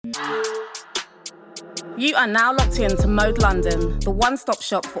You are now locked in to Mode London, the one-stop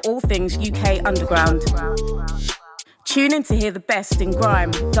shop for all things UK underground. Tune in to hear the best in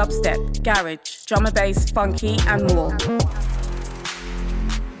grime, dubstep, garage, drum and bass, funky and more.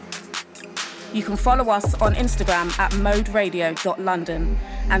 You can follow us on Instagram at moderadio.london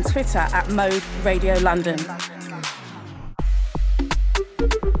and Twitter at moderadiolondon.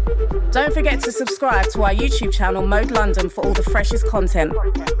 Don't forget to subscribe to our YouTube channel Mode London for all the freshest content.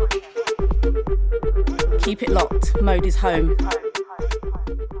 Keep it locked, Mode is home.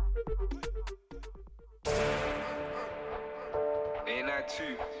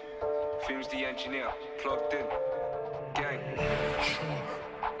 A92, Films the engineer, plugged in, gang.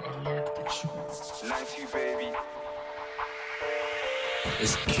 92 baby.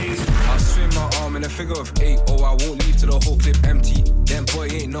 It's kids. I'll swing my arm in a figure of 8, or I won't leave till the whole clip empty. Them boy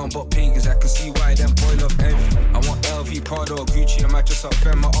ain't none but pagans, I can see why them boy love envy. I want LV, Prada or Gucci, I might just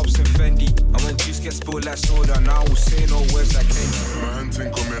offend my ops and Fendi. And when juice gets spilled like soda, now I will say no words like Kenji. My hand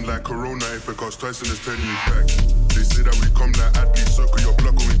thing coming like Corona, if it costs twice in this 10 you back. They say that we come like athletes, circle your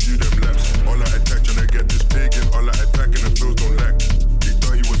block when we do them laps. All I attack tryna get this pagan, all I attack and the flows don't lack. He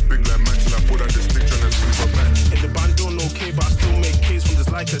thought he was big like Max, and I put out this picture and sweep her back. In the band don't know K, but I still make K's from this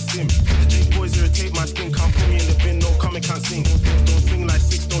like a sim. The J boys irritate my skin, can't put me in the bin, no coming, can't sing. Don't sing like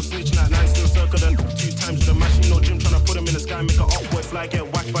 6, don't snitch like 9, still circle them 2 times with a machine, no gym, tryna put them in the sky, make a upward fly, get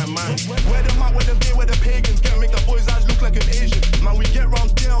whacked by mine. Where them out, where them be, where the pagans get, make the boys' eyes look like an Asian. Man, we get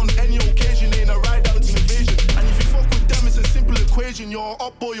round there on any occasion, ain't a ride out to invasion. And if you fuck with them, it's a simple equation, you're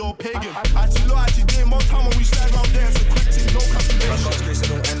up or you're pagan. I low, I day, more time when we slide round there, it's a quick thing, no calculation. My God's grace, I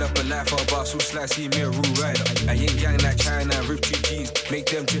don't end up a life, I'll boss who slice, see me a rule rider. I ain't gang like China, rip 2 G's, make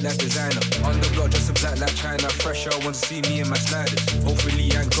them drip like designer. On the block, dressing black like China, fresh, I want to see me in my sliders.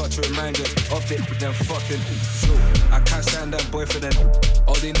 Hopefully, I ain't got to remind us of it with them fucking. So, I can't stand that boy for them.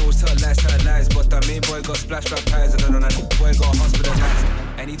 All they know is tell lies, but that main boy got splash baptized, and then that boy got hospitalized.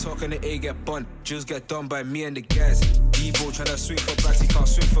 And he talking the A get bun, Jules get done by me and the guys. Debo tryna swing for backs, he can't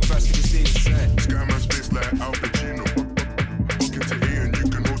swing for backs, he just stays inside. Skyman's face like Al Pacino. Buck into A and you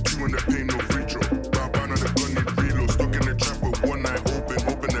can hold 2 and they pay no free throw. Bow on the gun and reload, stuck in the trap with one eye open,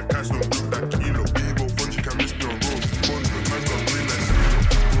 hoping the cats don't drop that kilo. Debo fun, she can miss me on road. Guns, the man got green like zero.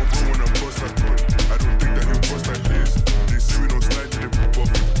 Go when I bust that gun. I don't think that he'll bust like this. They say we don't slide to the poop up.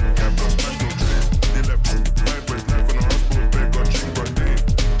 Cap don't smash no trace. They left 5 boys life on the hospital bed, got chinged by day.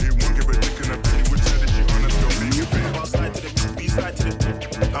 They won't give a dick in a penny with strategy on us, don't leave it. I'll slide to the B side to the.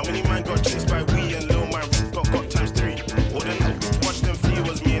 How many man got chased by we and Lil man got times 3? All them watch them flee, it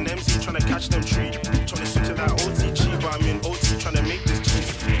was me and MC tryna catch them tree. Tryna switch to that OTG, but I'm in OT tryna make this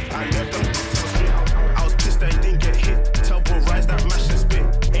cheese. I left them straight. I was pissed that he didn't get hit. Tell bro rise that mash and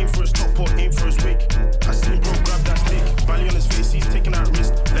spit. Aim for his top or aim for his wig. I seen bro grab that stick. Value on his face, he's taking that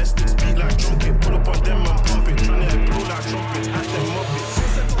risk. Let sticks beat like drum kit. Pull up on them and pump it. Tryna blow like trumpets. At them up it.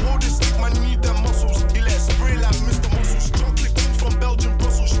 Said to hold this stick, man, you need them muscles. He let spray like Mr. Muscles. Chocolate queen from Belgium,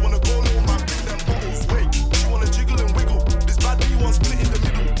 Brussels. She wanna go low, man, bring them bottles. Wait, she wanna jiggle and wiggle. This bad B wants split in the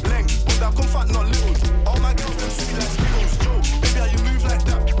middle. Length, but that come fat, not little. All my girls, them sweet like Skittles. Joe, baby, how you move like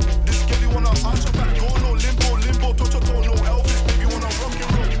that? This girl, you wanna arch your back. Go no limbo, touch your toe, no Elvis. Baby, wanna rock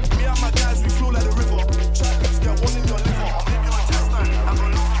and roll. Me and my guys, we flow like the river. Try let's get one in your liver. I'll make you a test line. I'm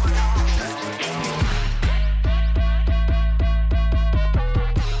gonna lose for you.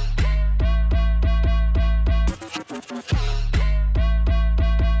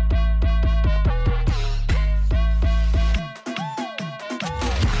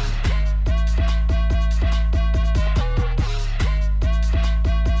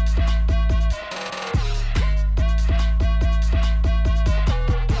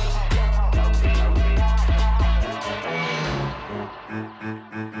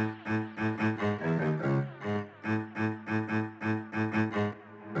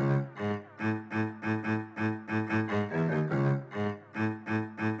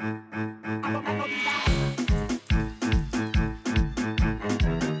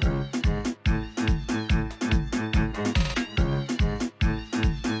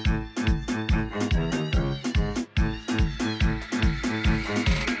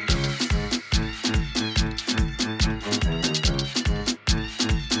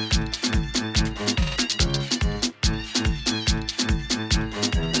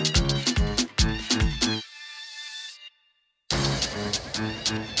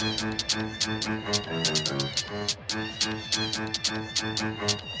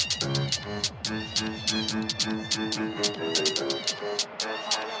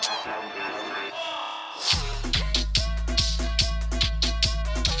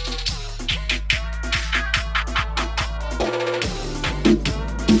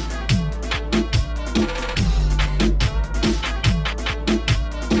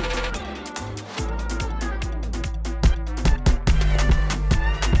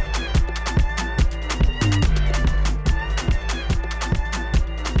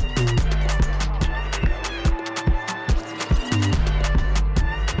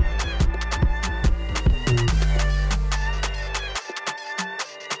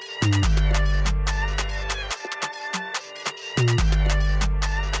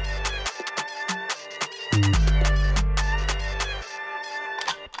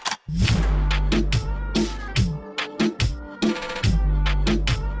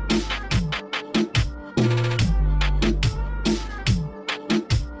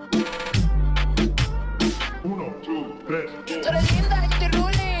 red. Tú eres linda, yo estoy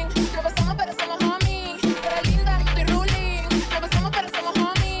ruling. No besamos, pero somos homies. Tú eres linda, yo estoy ruling. No besamos, pero somos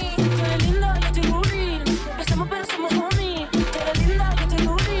homies. Tú eres linda, yo estoy ruling. No besamos, pero somos homies. Tú eres linda, yo estoy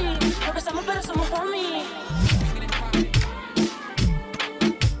ruling. No besamos, pero somos homies.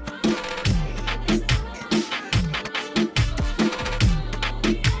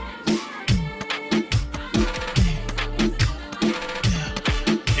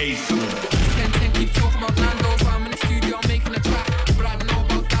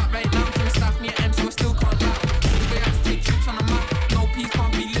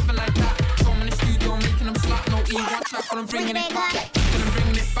 I'm bringing it back,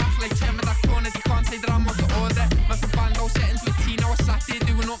 like Chema, that corner. You can't say that I'm off the order. Must have bando settings with T. Now I sat there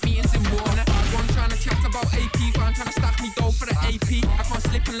doing up meetings in Warner. One trying to chat about AP, one trying to stack me dough for the AP. I can't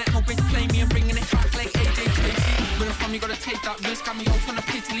slip and let no bitch play me. I'm bringing it back like AJ Tracy. Where I'm from, you gotta take that risk. Got me out on the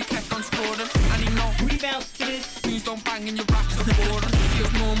pitch till he kept on scoring. And he know rebound skid. Dudes don't bang in your racks are boring.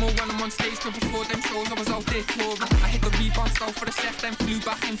 Feels normal when I'm on stage, but before them shows I was out there touring. I hit the rebound style for the set, then flew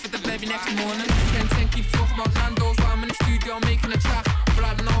back in for the very next morning. 10 keep talking about Nando's while I'm in the studio making a track. But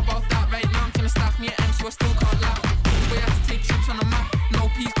I don't know about that right now. I'm trying to stack me at M, so I still can't laugh. We have to take trips on the map. No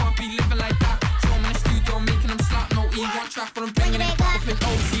peace, can't be living like that. So I'm in the studio making them slap. No E1 track, but I'm bringing it back. With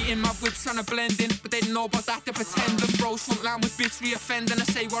OT in my whip trying to blend in, but they don't know about that. They pretend the bros front line with bits re-offending. I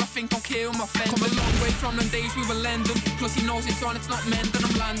say what I think, don't care who my friend. Come a long way from them days we were lending. Plus he knows it's on, it's not mending.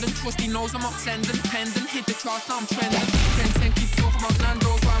 I'm landing. Trust he knows I'm not sending. Pending, hit the charts, now I'm trending. 10 keep talking about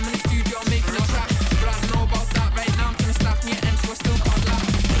Nando's while I'm in the studio making a track. But I don't know about that right now. I'm trying to stack me at M, so I still can't laugh.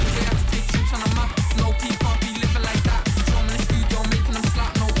 They have to take trips on the map. No P can't be living like that. So I'm in the studio making them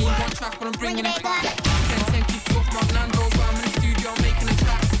slap. No E1 track, but I'm bringing it back. 10 keep talking about Nando's while I'm in the studio making a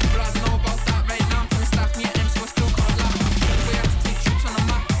track. But I don't know about that right now. I'm trying to stack me at M, so I still can't laugh. They have to take trips on the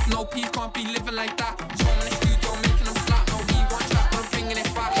map. No P can't be living like that. So I'm in the studio making them slap. No E1 track, but I'm bringing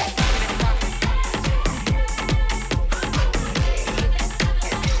it back.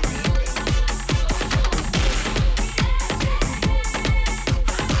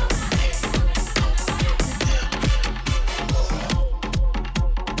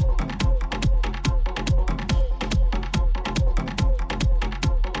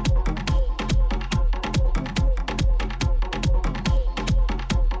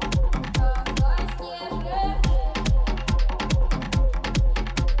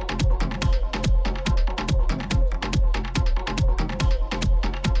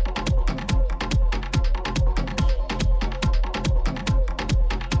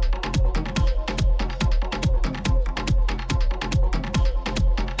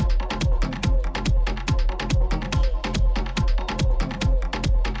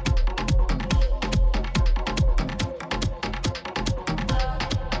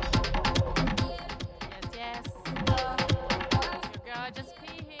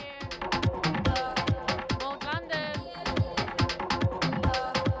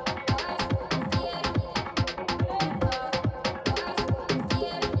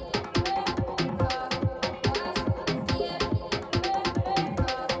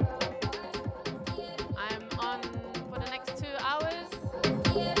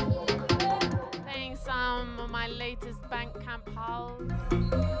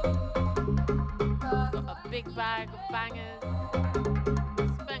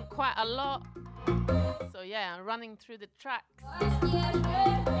 Running through the tracks.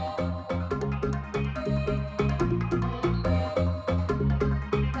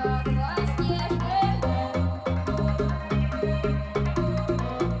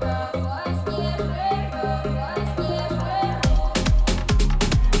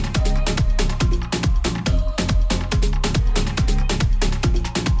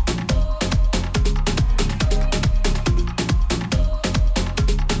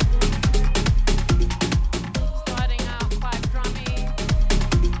 Starting out quite drummy.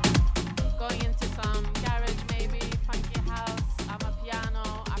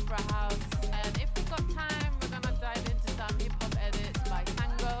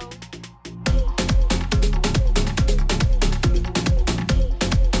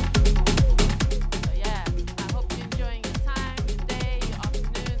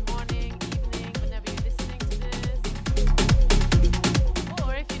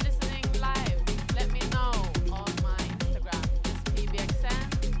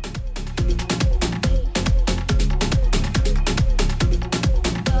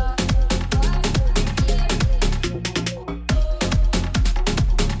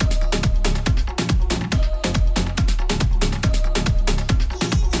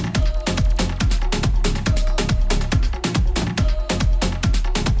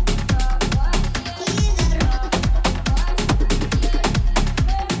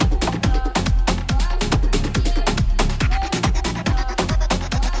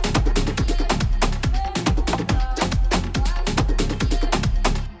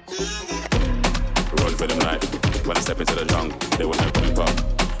 for them life. When I step into the jungle, they wanna group up.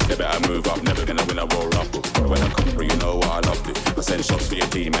 They better move up, never gonna win a World Rumble. When I come through, you know what I love to. I send shots for your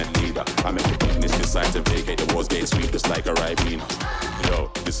team and leader. I make the business decide to vacate the wars, gate sweep just like a Ribena. Yo,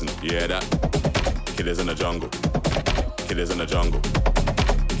 listen, you hear that? Killers in the jungle. Killers in the jungle.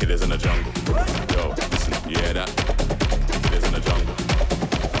 Killers in the jungle. Yo, listen, you hear that? Killers in the jungle.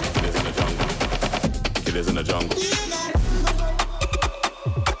 Killers in the jungle. Killers in the jungle.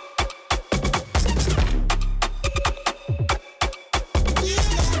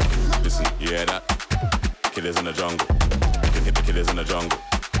 Yeah, that killers in the jungle. Killers in the jungle.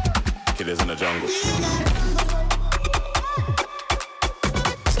 Killers in the jungle.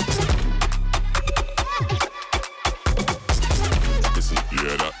 Listen,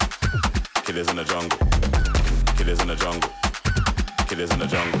 yeah, that killers in the jungle. Killers in the jungle. Killers in the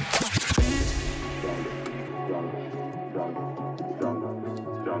jungle.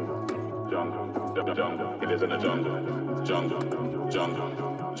 Killers in the jungle. Jungle. Jungle.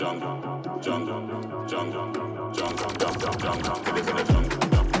 Jungle. Jungle, jungle, jungle, jungle, jungle, killers in the jungle.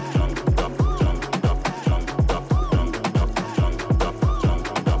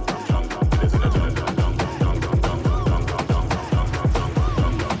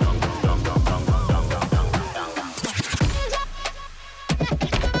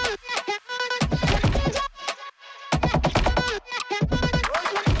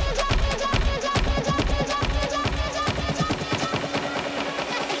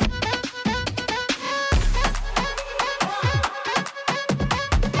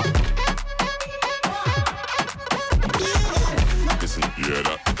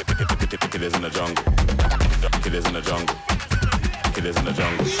 Killers in the jungle. Killers in the jungle. Killers in the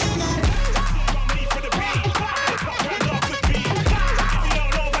jungle.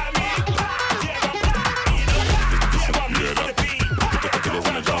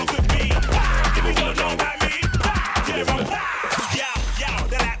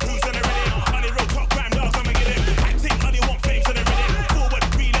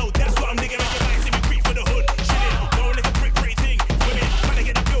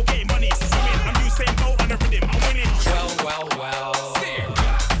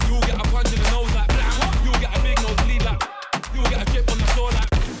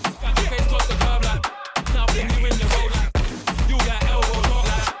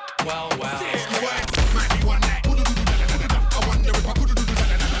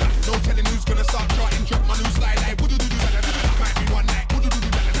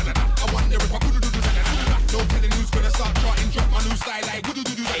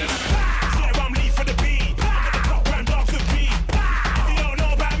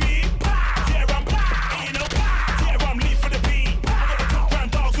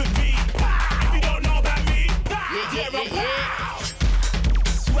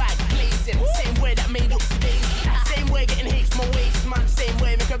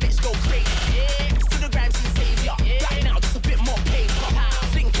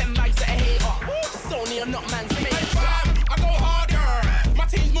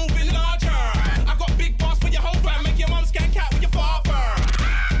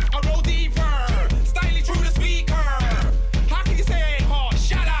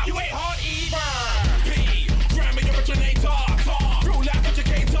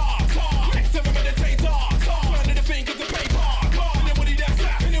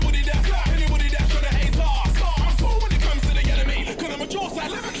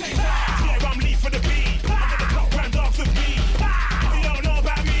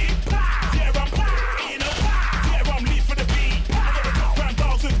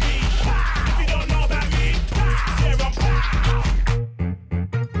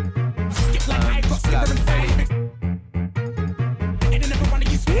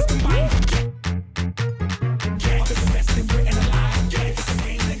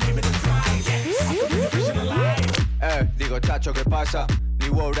 ¿Qué pasa? Ni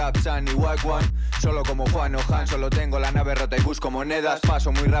World Up Sun ni White One. Solo como Juan o Han, solo tengo la nave rota y busco monedas.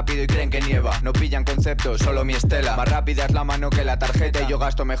 Paso muy rápido y creen que nieva. No pillan conceptos, solo mi estela. Más rápida es la mano que la tarjeta y yo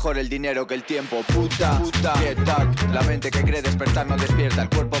gasto mejor el dinero que el tiempo. Puta, get back. La mente que cree despertar no despierta. El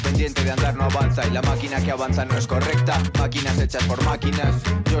cuerpo pendiente de andar no avanza y la máquina que avanza no es correcta. Máquinas hechas por máquinas.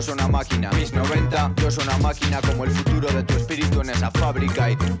 Yo soy una máquina, mis 90. Yo soy una máquina como el futuro de tu espíritu en esa fábrica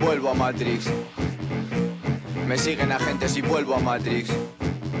y vuelvo a Matrix. Me siguen agentes y vuelvo a Matrix.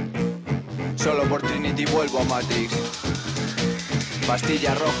 Solo por Trinity vuelvo a Matrix.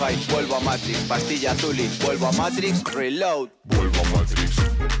 Pastilla roja y vuelvo a Matrix. Pastilla azul y vuelvo a Matrix. Reload. Vuelvo a Matrix.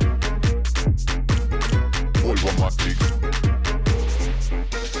 Vuelvo a Matrix.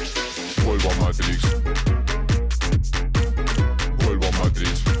 Vuelvo a Matrix. Vuelvo a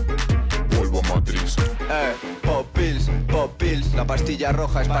Matrix. Vuelvo a Matrix. Pop pills, la pastilla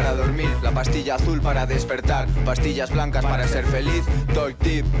roja es para dormir, la pastilla azul para despertar, pastillas blancas para ser feliz, talk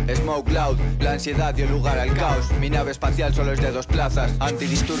deep, smoke loud, la ansiedad dio lugar al caos, mi nave espacial solo es de 2 plazas,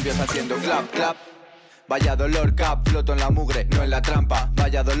 antidisturbios haciendo clap, clap. Vaya dolor, cap, floto en la mugre, no en la trampa.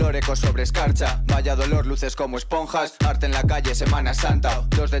 Vaya dolor, eco sobre escarcha. Vaya dolor, luces como esponjas. Arte en la calle, Semana Santa.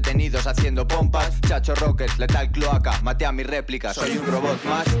 2 detenidos haciendo pompas. Chacho Rocket, letal cloaca. Maté a mi réplica, soy un robot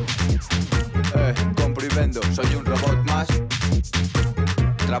más. Compro y vendo, soy un robot más.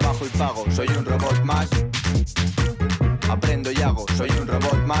 Trabajo y pago, soy un robot más. Aprendo y hago, soy un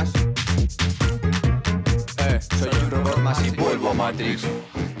robot más. Soy un robot más y vuelvo a Matrix.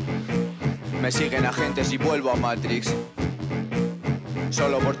 Me siguen agentes y vuelvo a Matrix.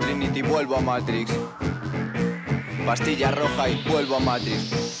 Solo por Trinity vuelvo a Matrix. Pastilla roja y vuelvo a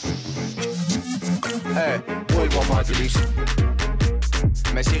Matrix. Vuelvo a Matrix.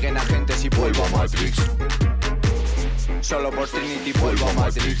 Me siguen agentes y vuelvo a Matrix. Solo por Trinity vuelvo a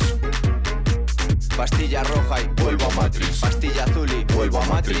Matrix. Pastilla roja y vuelvo a Matrix. Pastilla azul y vuelvo a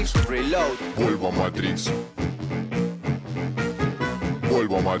Matrix. Reload. Vuelvo a Matrix.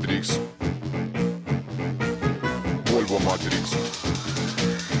 Vuelvo a Matrix. Vuelvo a Matrix.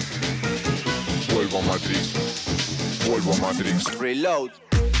 Vuelvo a Matrix. Vuelvo a Matrix. Reload.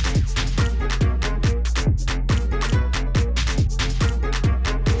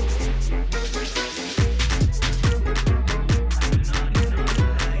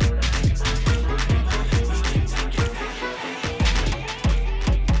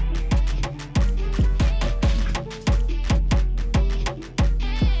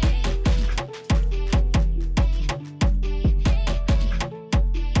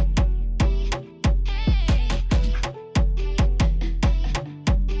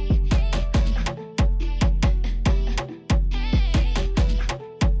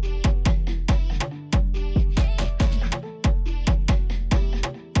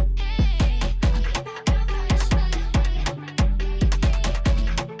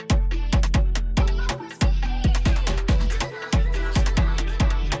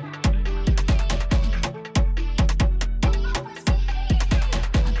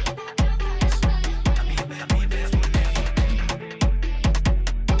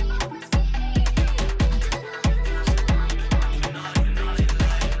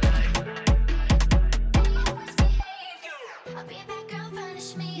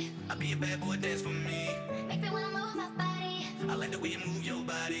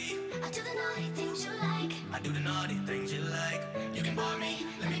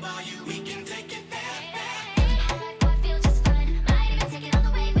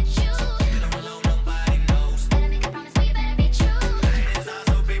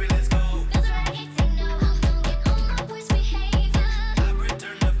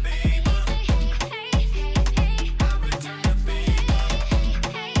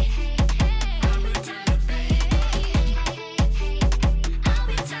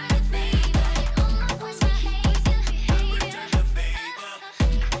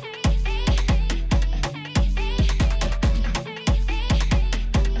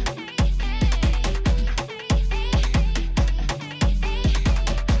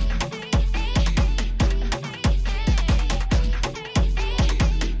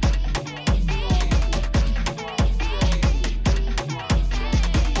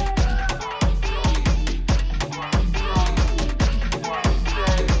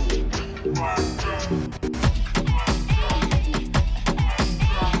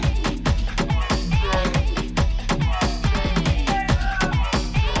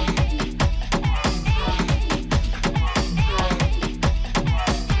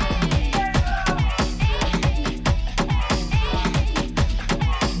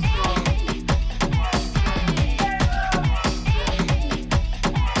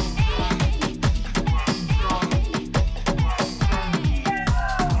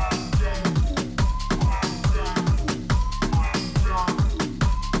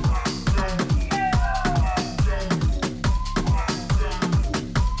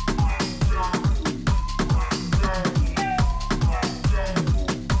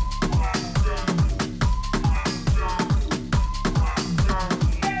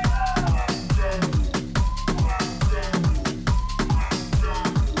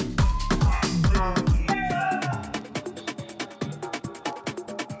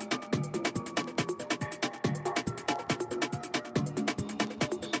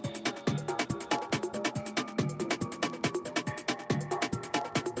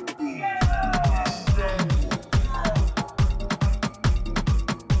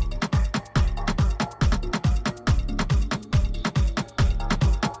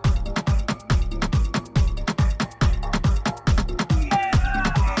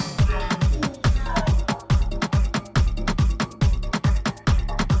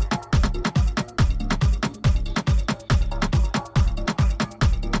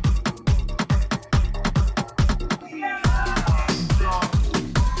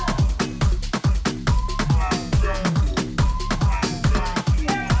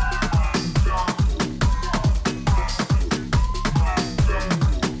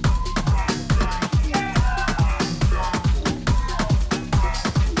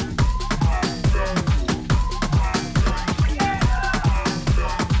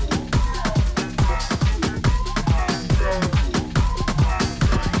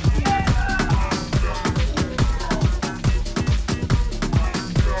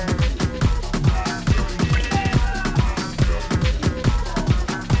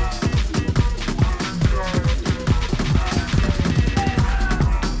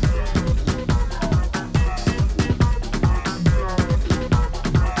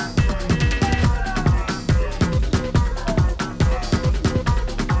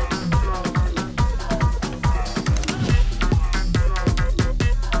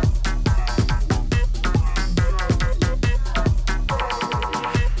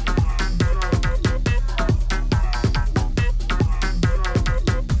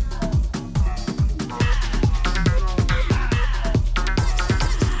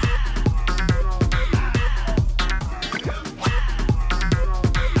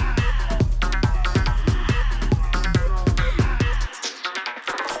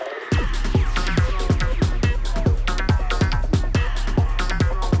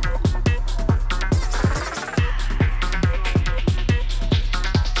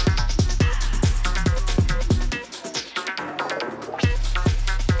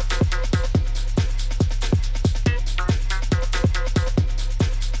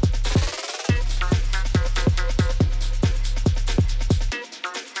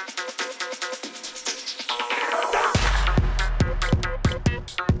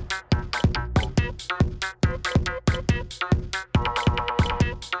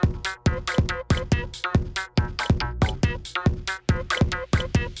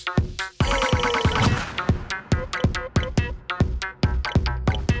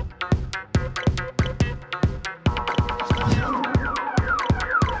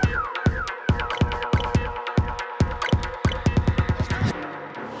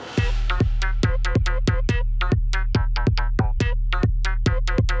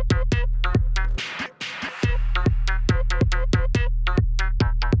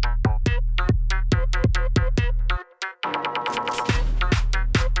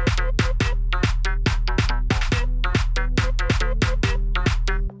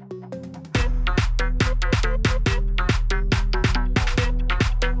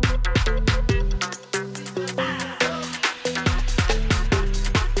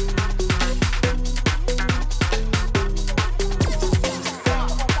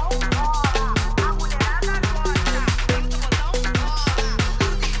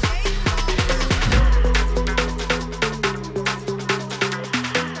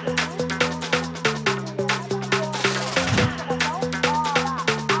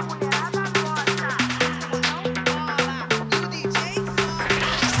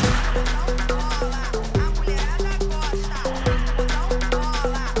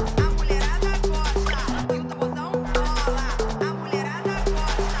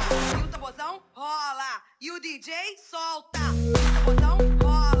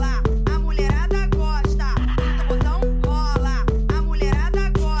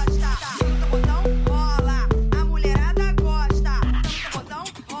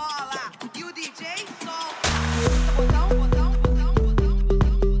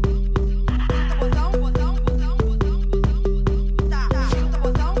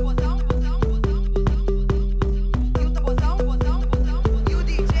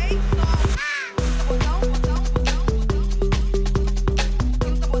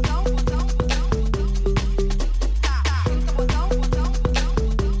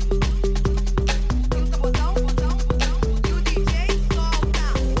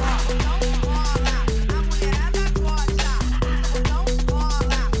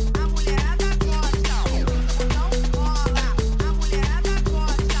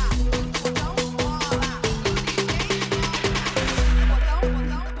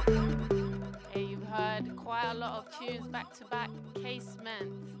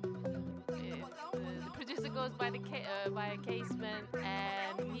 Casement. The producer goes by by Casement,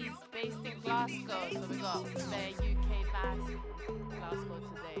 and he's based in Glasgow. So we got the UK band Glasgow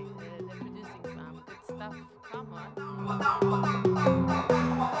today. They're producing some good stuff. Come on.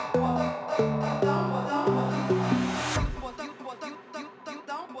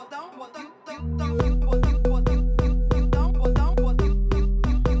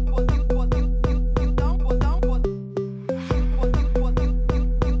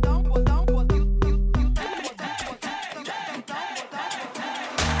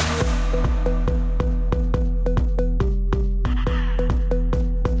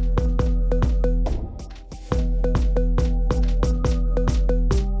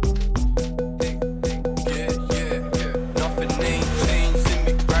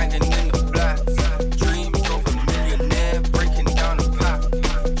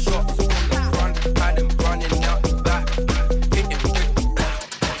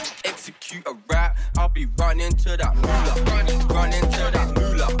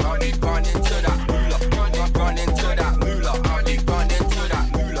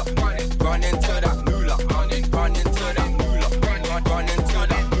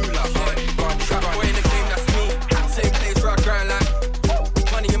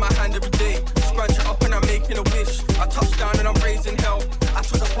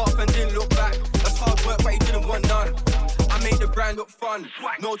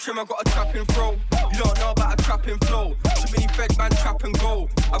 Trim, I got a trapping throw. You don't know about a trapping flow. Too many fed man trap and go.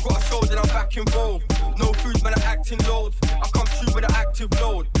 I got a show, then I'm back involved. No food, man, I'm acting loads. I come through with an active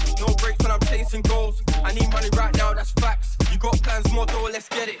load. No breaks when I'm chasing goals. I need money right now, that's facts. You got plans, more though, let's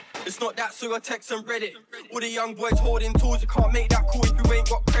get it. It's not that, so I text and Reddit. All the young boys holding tools, you can't make that call if you ain't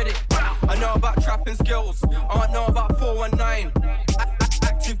got credit. I know about trapping skills. I know about 419.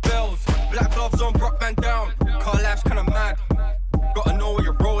 Active bells. Black gloves on, rock man down. Car life's kinda mad. Gotta know where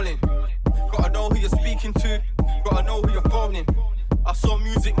you're rolling. Gotta know who you're speaking to. Gotta know who you're phoning. I saw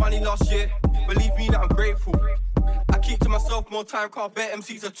music money last year. Believe me that I'm grateful. I keep to myself more time, cause bare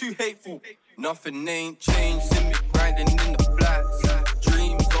MCs are too hateful. Nothing ain't changed, see me grinding in the flats.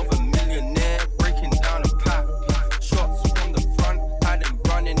 Dreams of a millionaire, breaking down a pack. Shots from the front, had them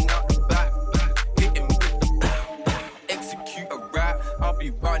running out the back. Hitting with the execute a rap, I'll be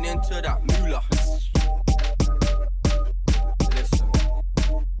running to that moolah.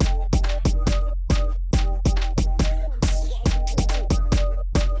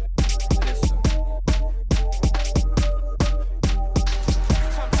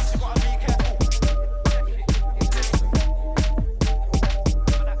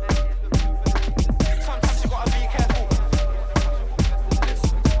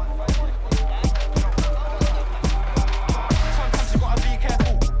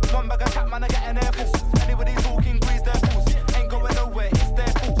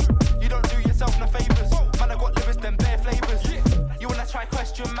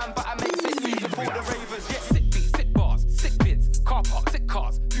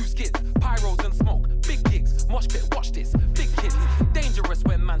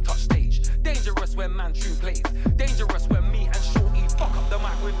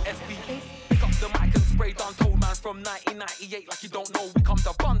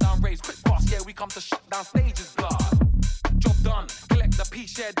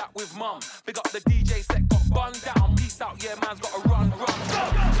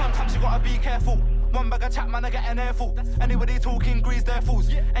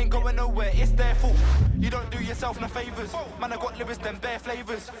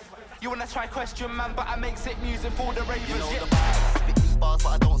 Try question man, but I makes it music for the ravers. You know the vibes. Spit these bars, but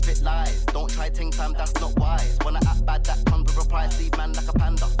I don't spit lies. Don't try ting time, that's not wise. When I act bad, that comes with a price. Leave man like a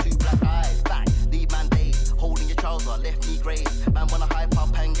panda, 2 black eyes. Back, leave man days. Holding your trouser, left knee graze. Man wanna hype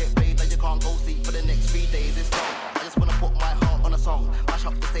up and get paid, like you can't go see for the next 3 days. It's wrong. I just wanna put my heart on a song. Mash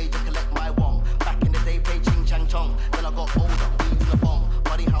up the stage and collect my wong. Back in the day, play ching chang chong. Then I got older, weeds in the bomb.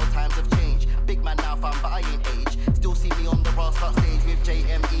 Funny how times have changed. Big man now, fam, but I ain't age. Still see me on the raw start stage with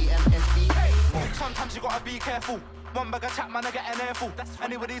JME and SB. Sometimes you gotta be careful. One bag of chat, man, I get an airful.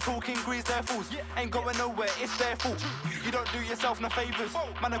 Anybody talking grease, they're fools. Ain't going nowhere, it's their fault. You don't do yourself no favours.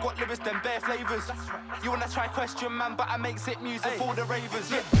 Man, I got lyrics, them bare flavours. You wanna try question, man, but I makes it music for the ravers.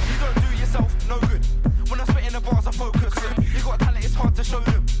 Yeah, you don't do yourself no good. When I'm spitting the bars, I focus. You got talent, it's hard to show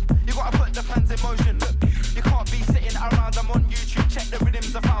them. You gotta put the plans in motion. Look, you can't be sitting around. I'm on YouTube, check the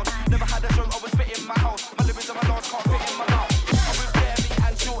rhythms I found. Never had a show, I was spitting my house. My lyrics are my last, can't fit in my mouth. I'm with bare me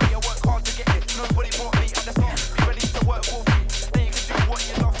and shorty, I work hard to get it. Nobody brought me at the start. Be ready to work for me. Then you can do what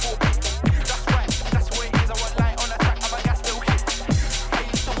you love for me. That's right, that's the way it is. I want light on the track, I'm a gas still hit. I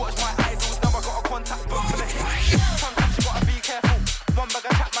used to watch my idols, now I got a contact book for the hit. Sometimes you gotta be careful. One bag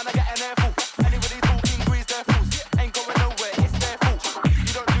getting airful. Anybody talking grease, their fools. Ain't going nowhere, it's their fault.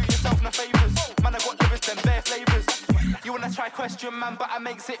 You don't do yourself no favours. Man, I got lyrics, them bare flavours. You wanna try question, man, but I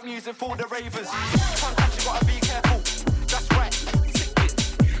makes it music for the ravers. Sometimes you gotta be careful. That's right.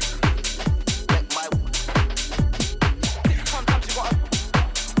 Sometimes you gotta.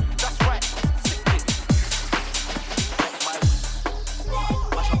 That's right.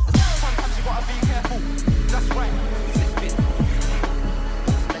 Sometimes you gotta be careful. That's right.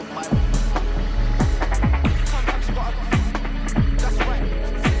 Sometimes you gotta. That's right.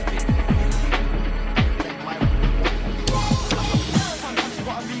 Sometimes you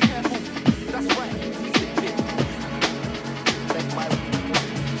gotta be careful. That's right.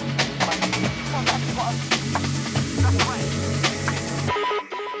 Sometimes you gotta.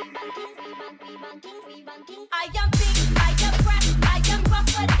 That's right. I am big, I am brash, I am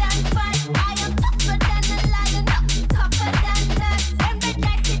rougher than fire. I am tougher than a lion, not tougher than that. When red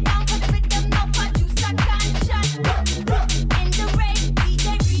lights sit down for the rhythm, no produce a gunshot. In the rain, DJ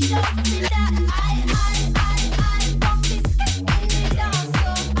reload with that. I pump this skip in the dance. So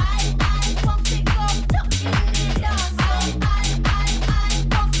I pump it go up in the dance. I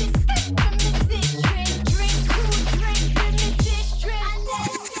pump this skip with me six drink, two drink with me six drink. And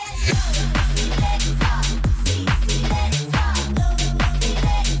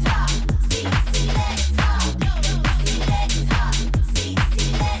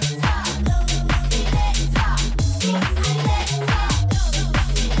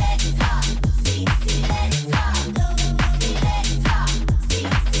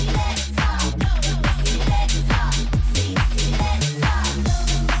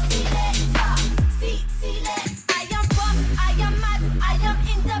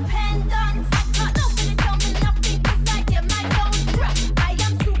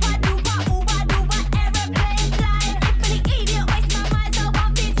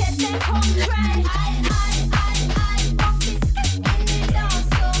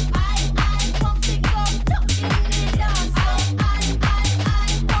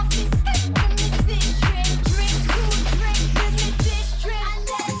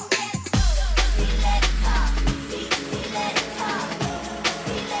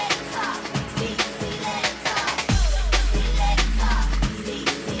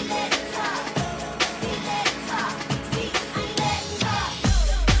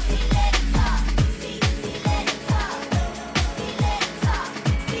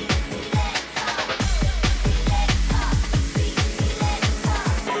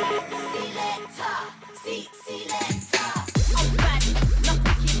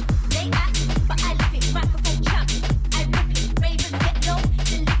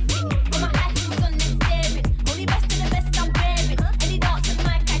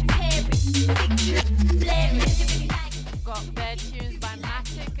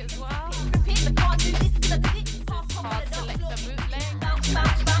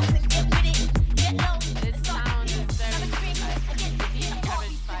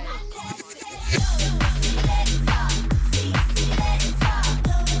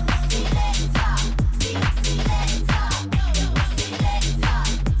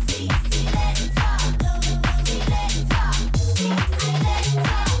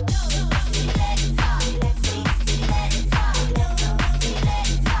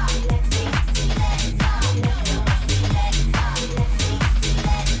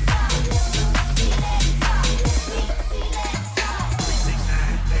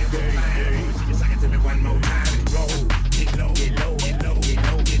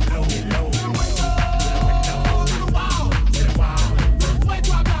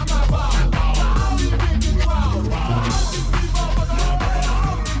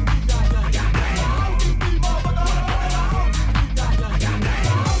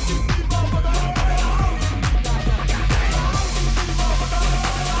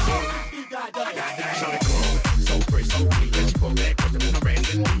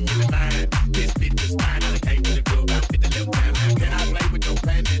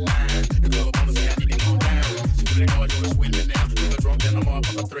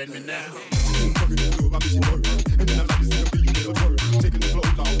then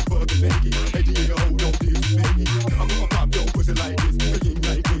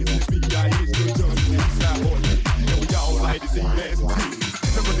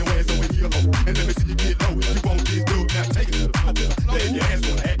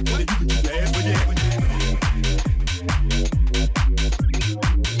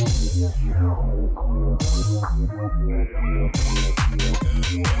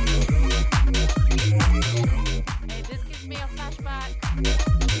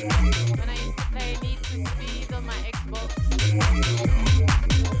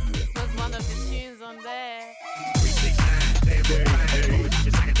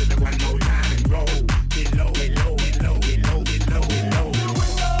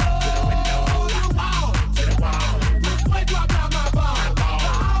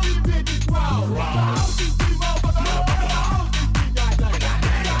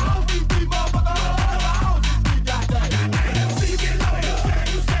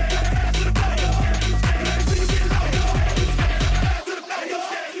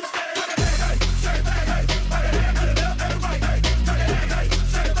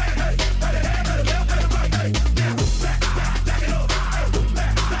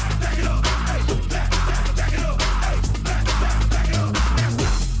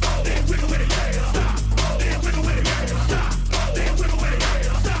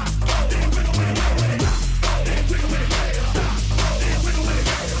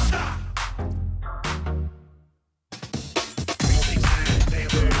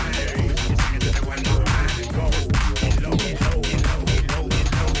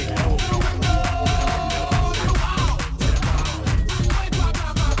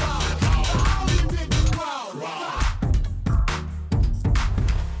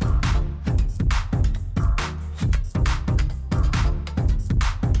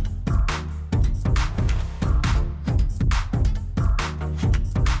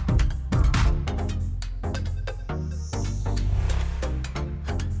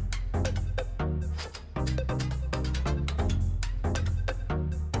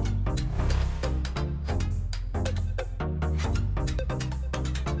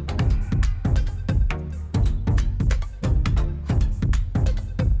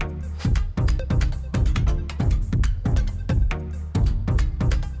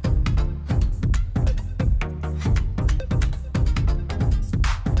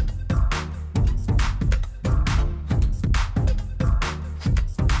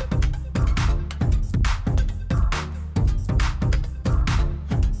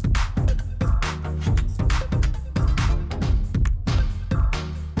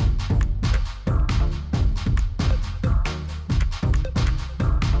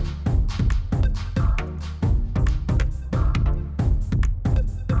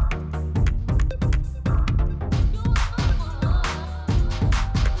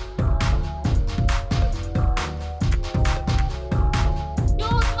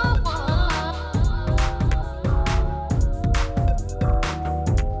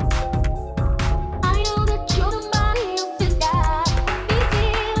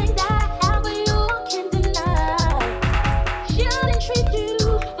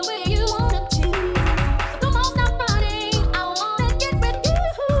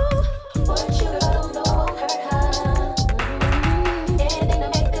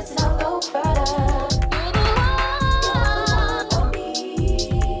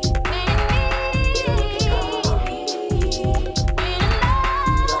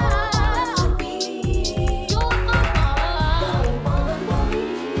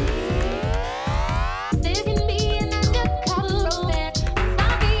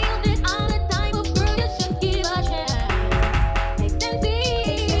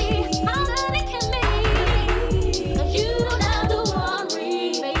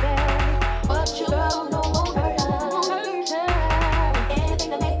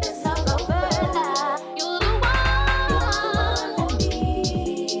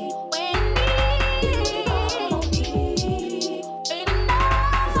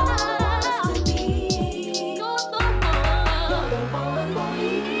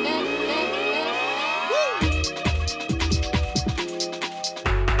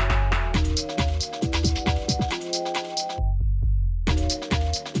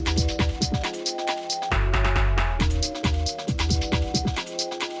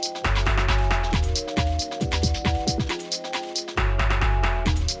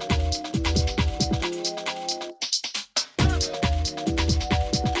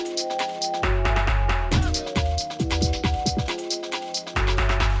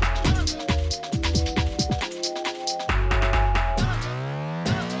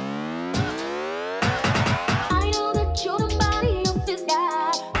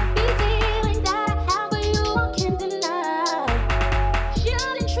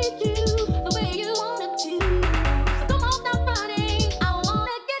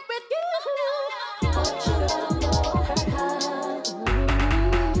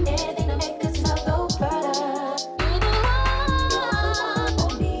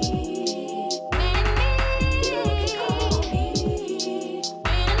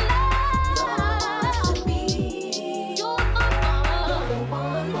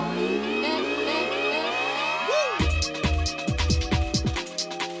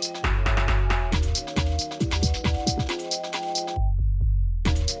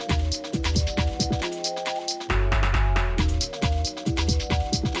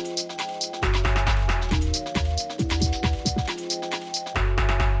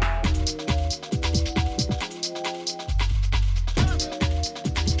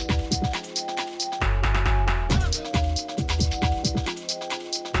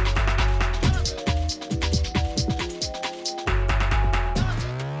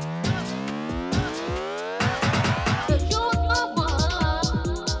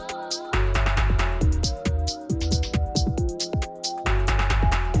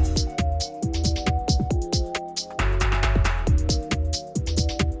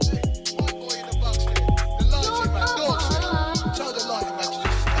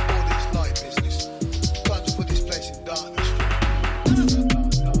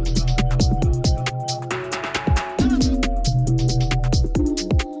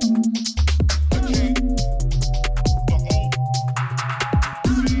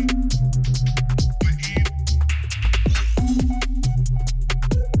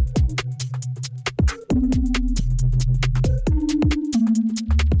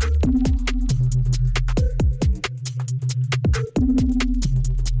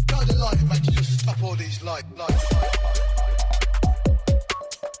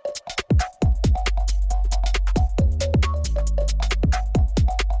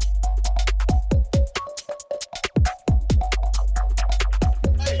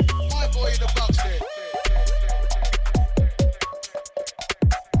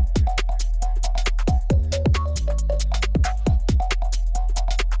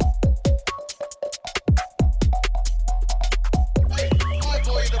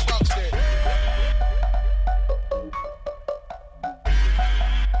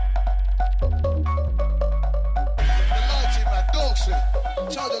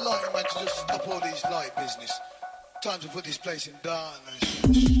Tell the lighting man to just stop all these light business. Time to put this place in darkness.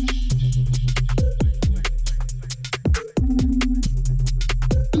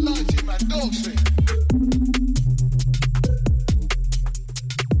 The lighting man, dog thing.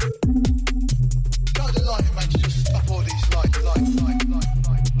 Tell the lighting man to just stop all these light.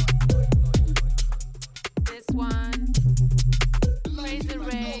 This one, Razor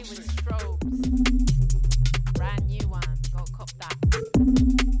Ray with strobes. Brand new one, go cop that.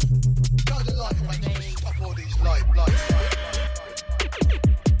 Tell the lighting man to just stop all these light.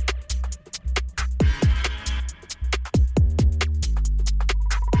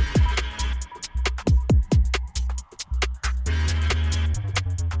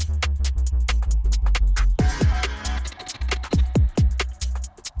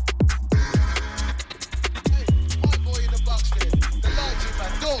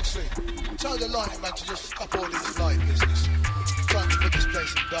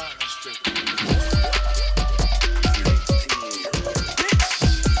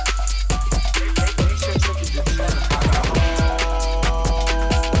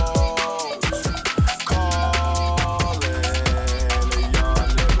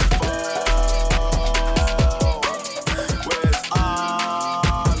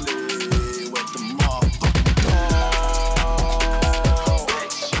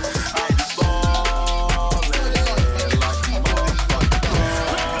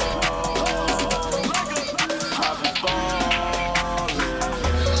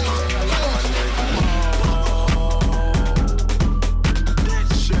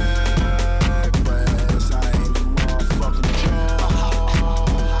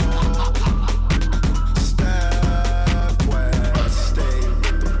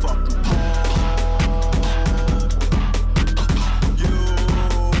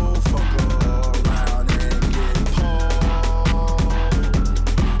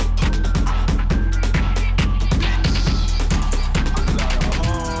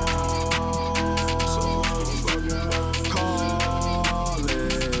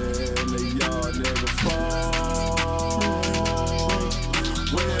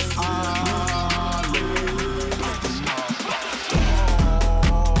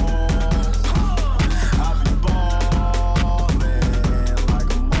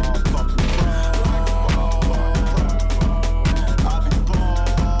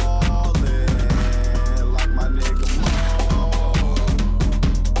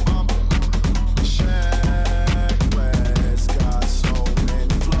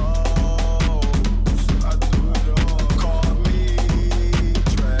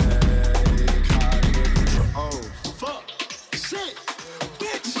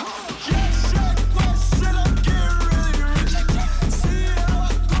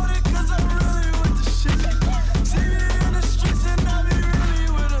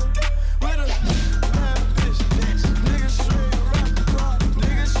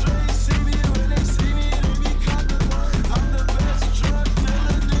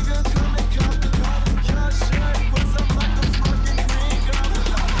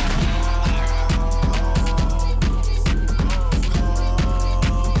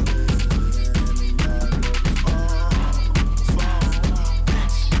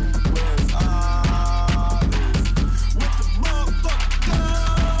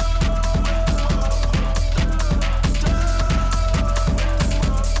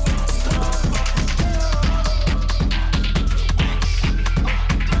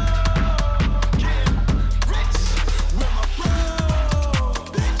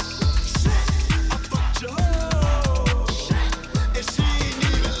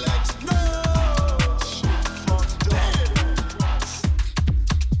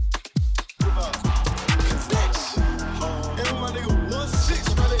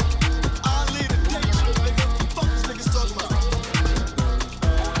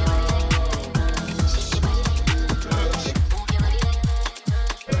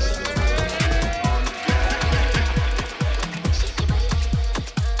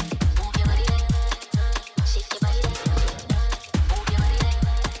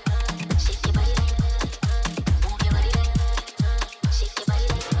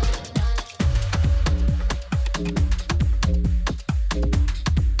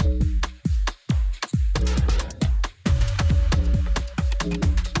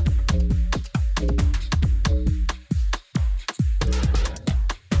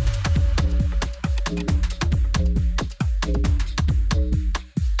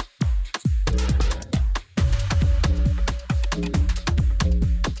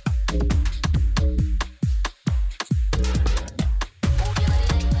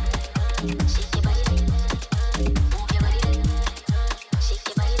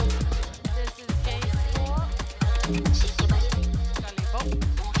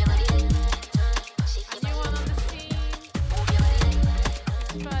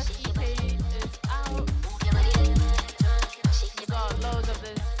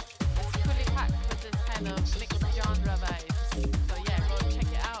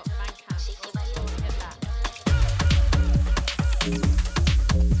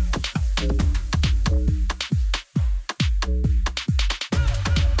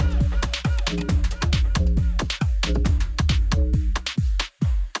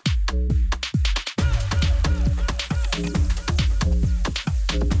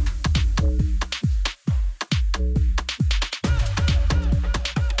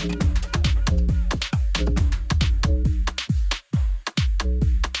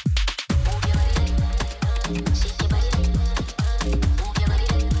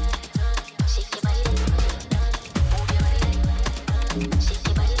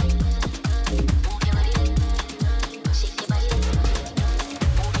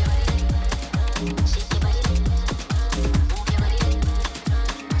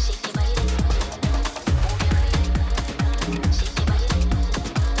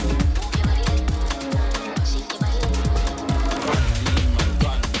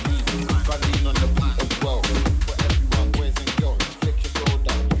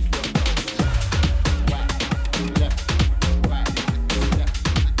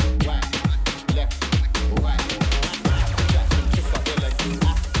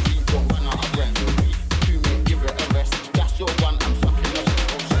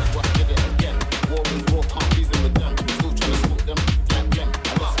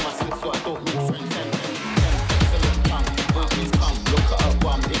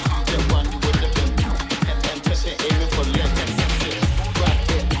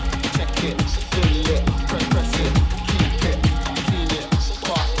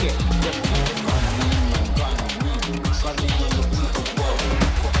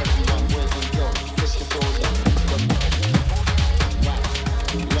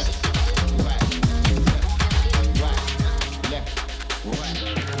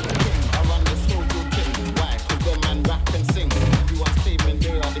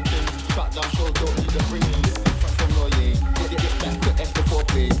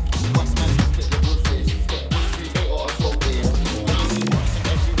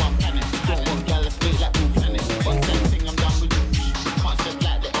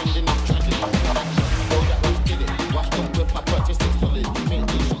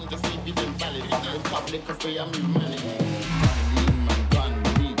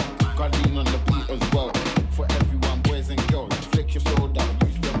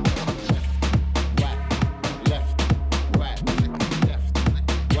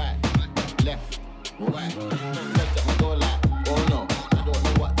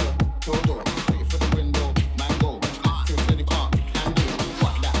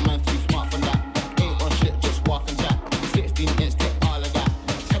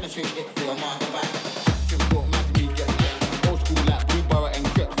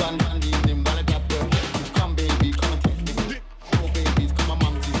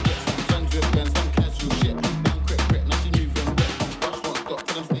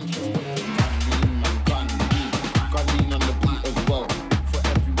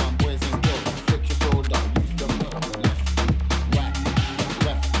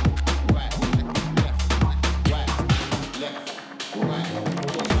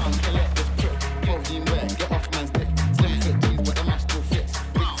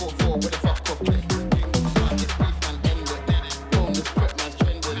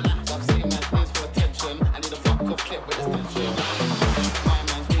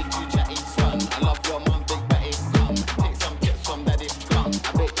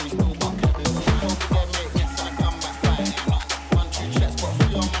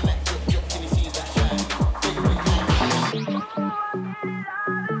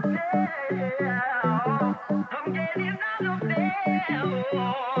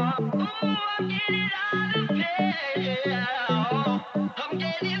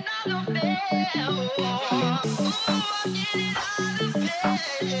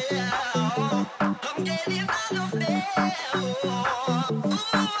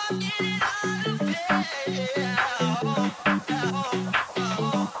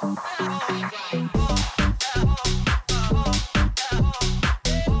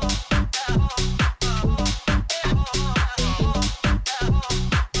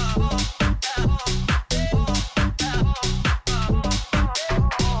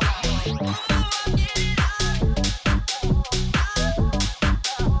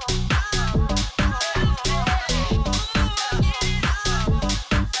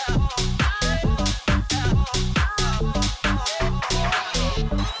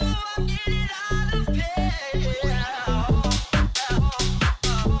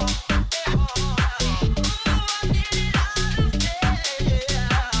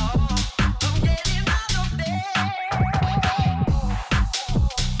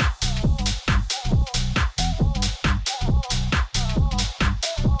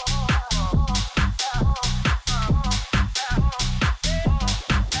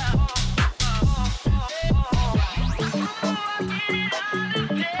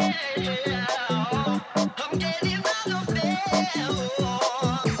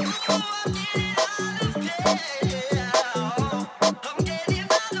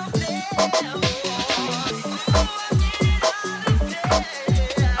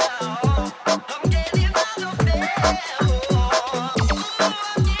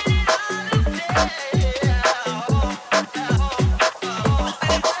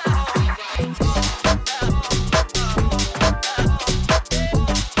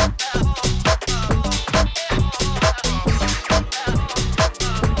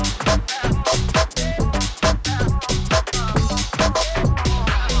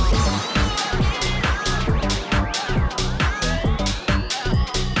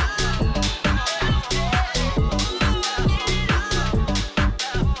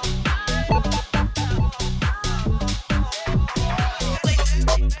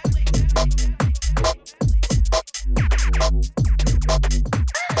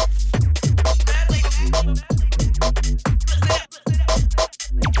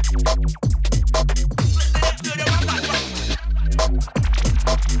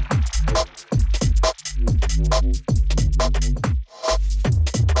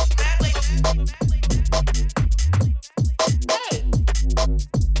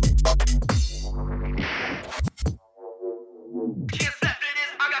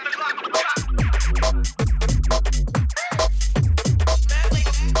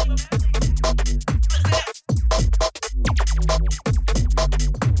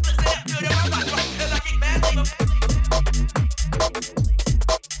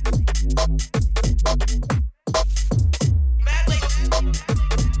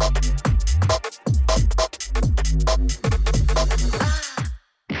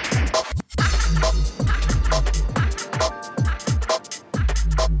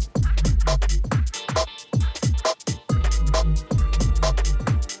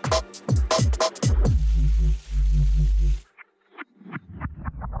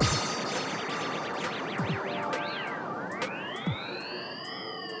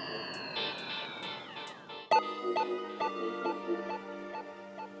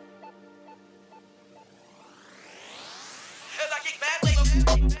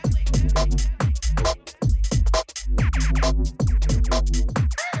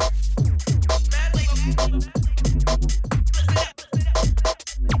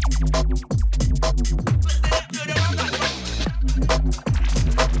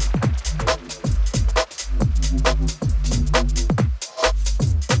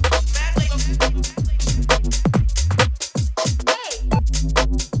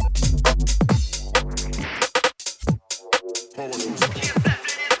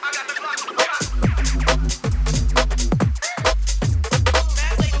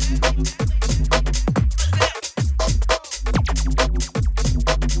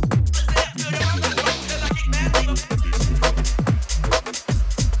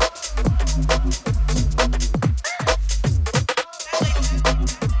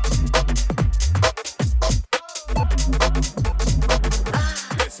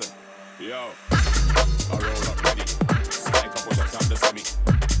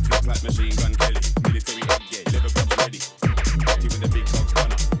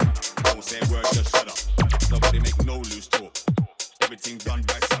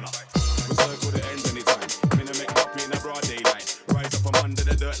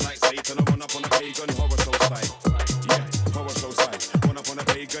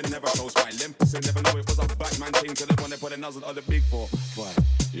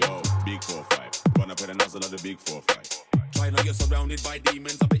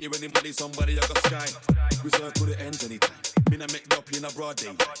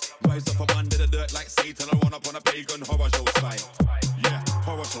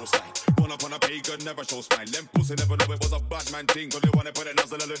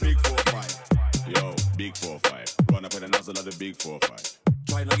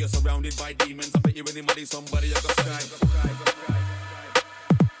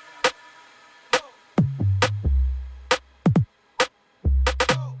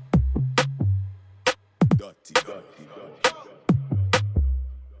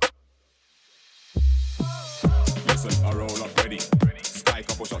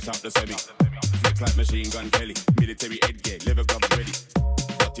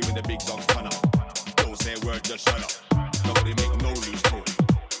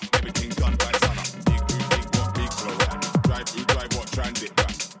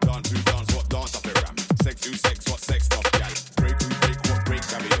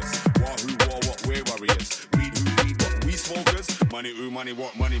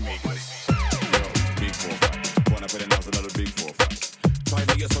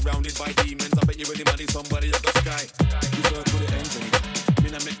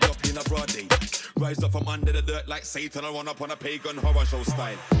 Satan, I run up on a pagan horror show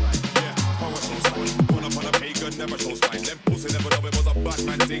style. Yeah, horror show style. Run up on a pagan, never show style. Them pussy never know it was a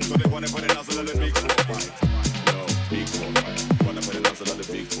Batman thing, so they wanna put it as a little big 4-5. Yo, big 4-5. Wanna put it as a little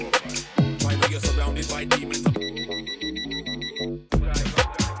big 4-5. Try know you're surrounded by demons.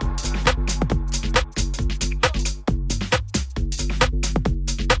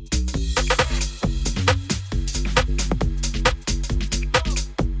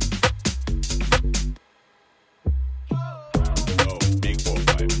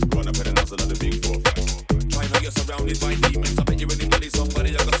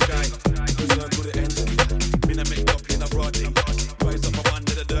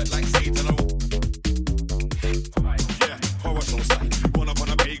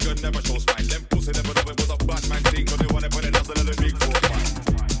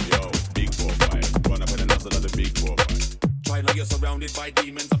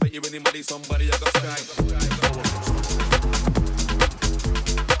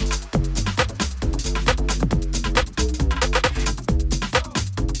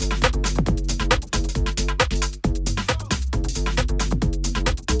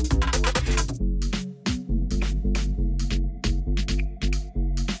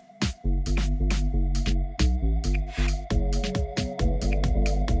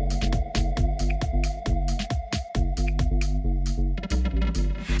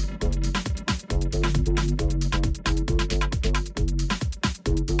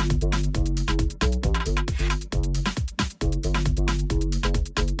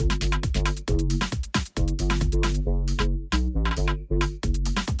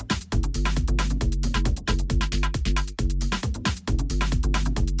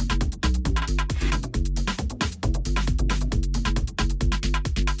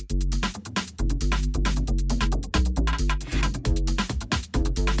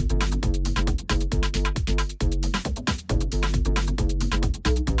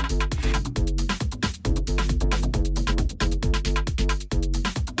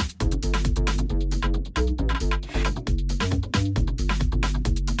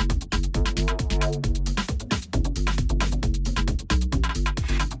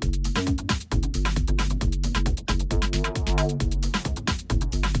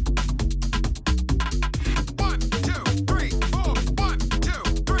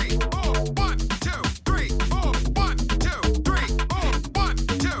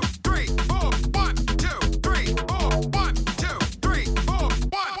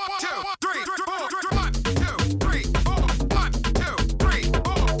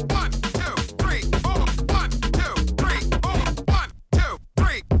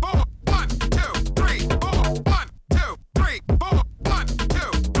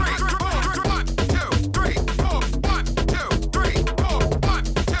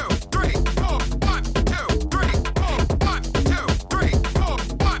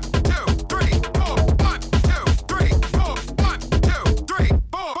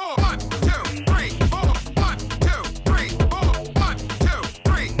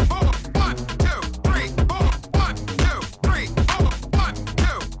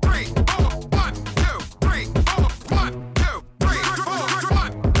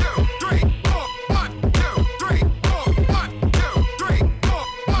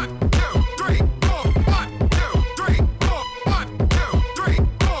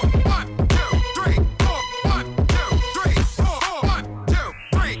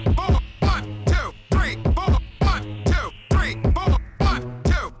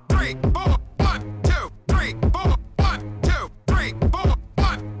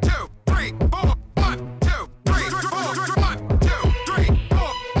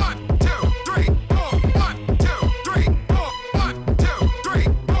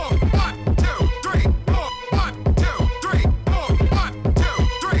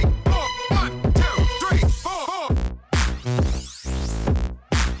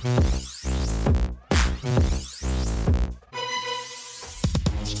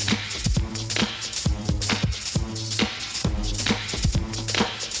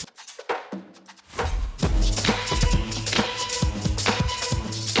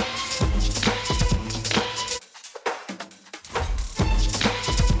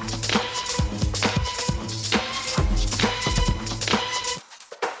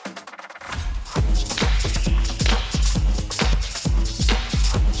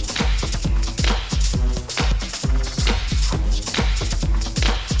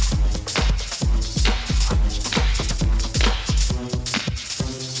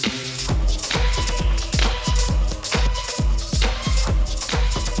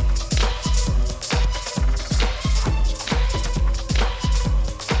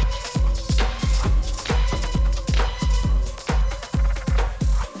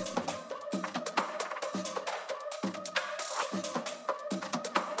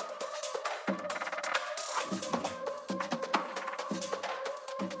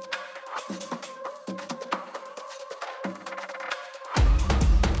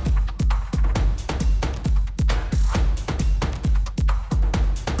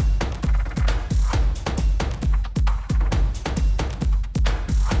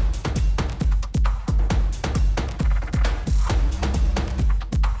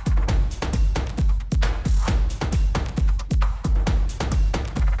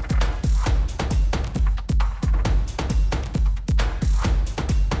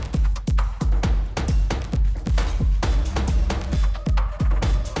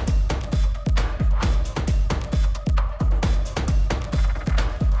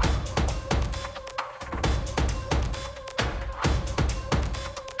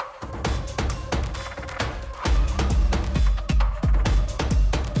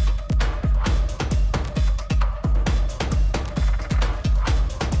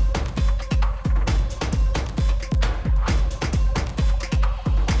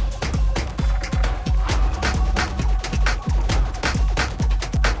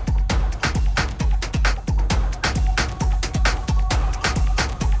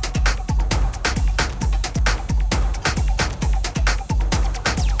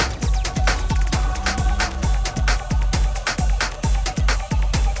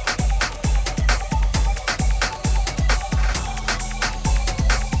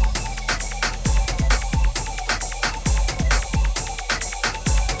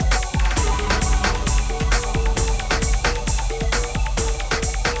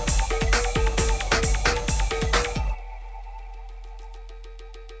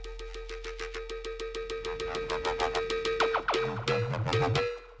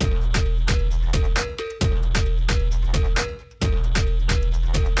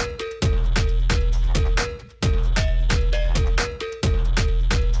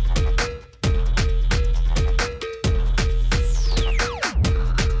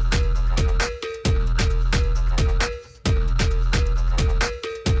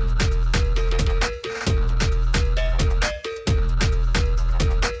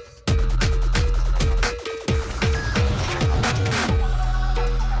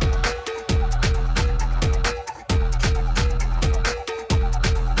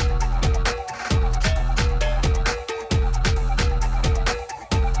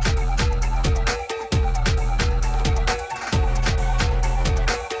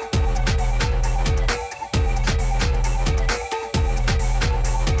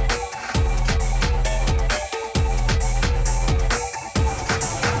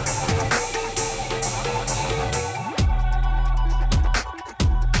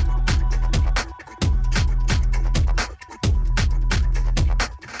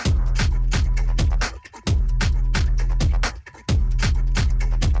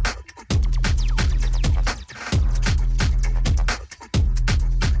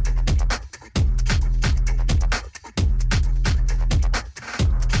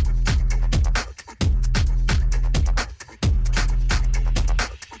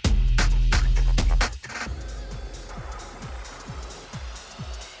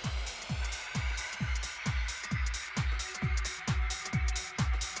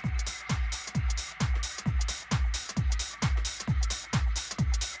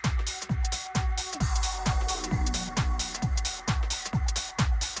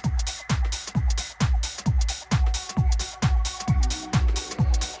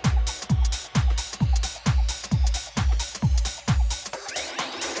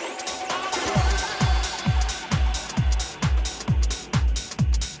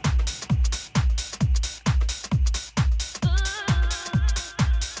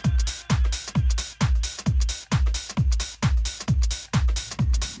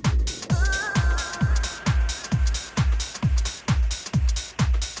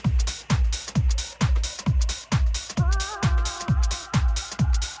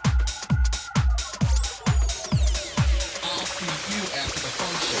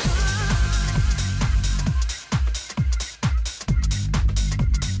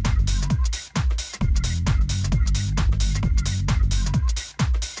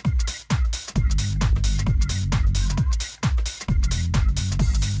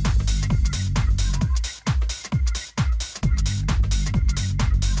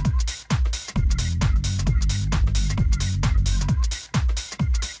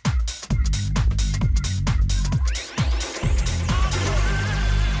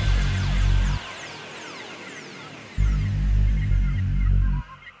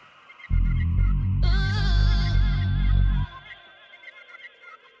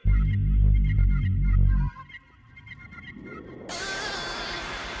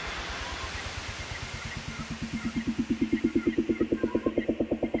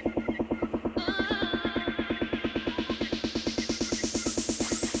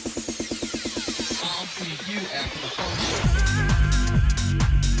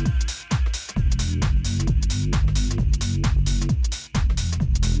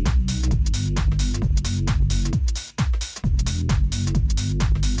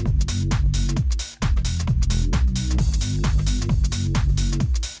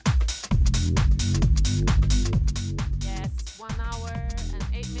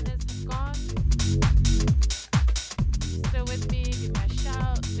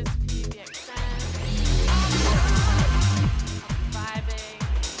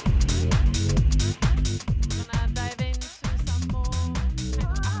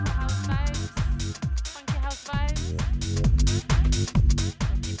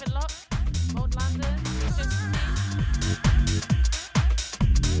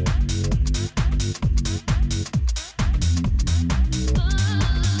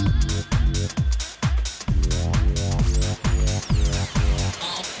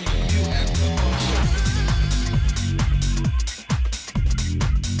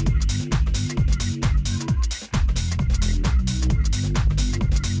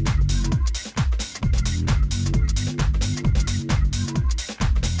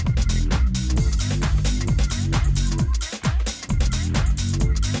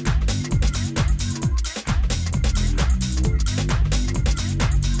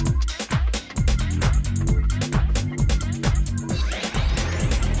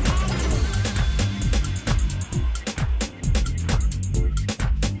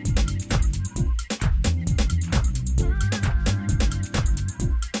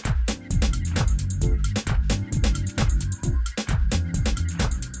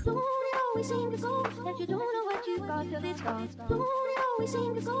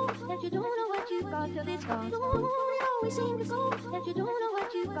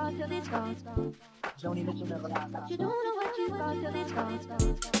 Joni Mitchell never lied. You don't know what you got till it's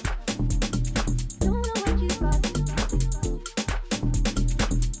gone.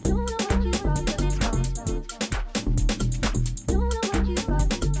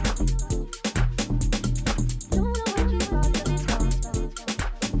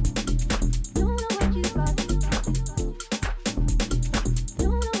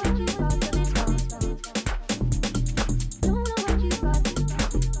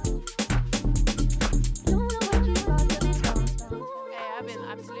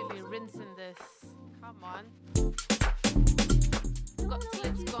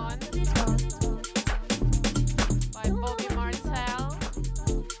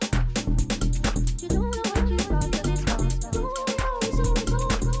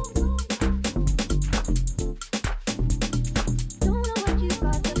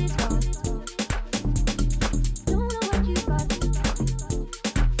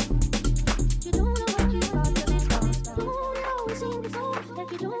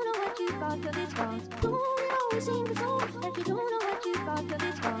 Don't always seem to go that you don't know what you got till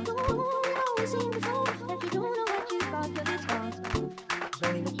it's gone.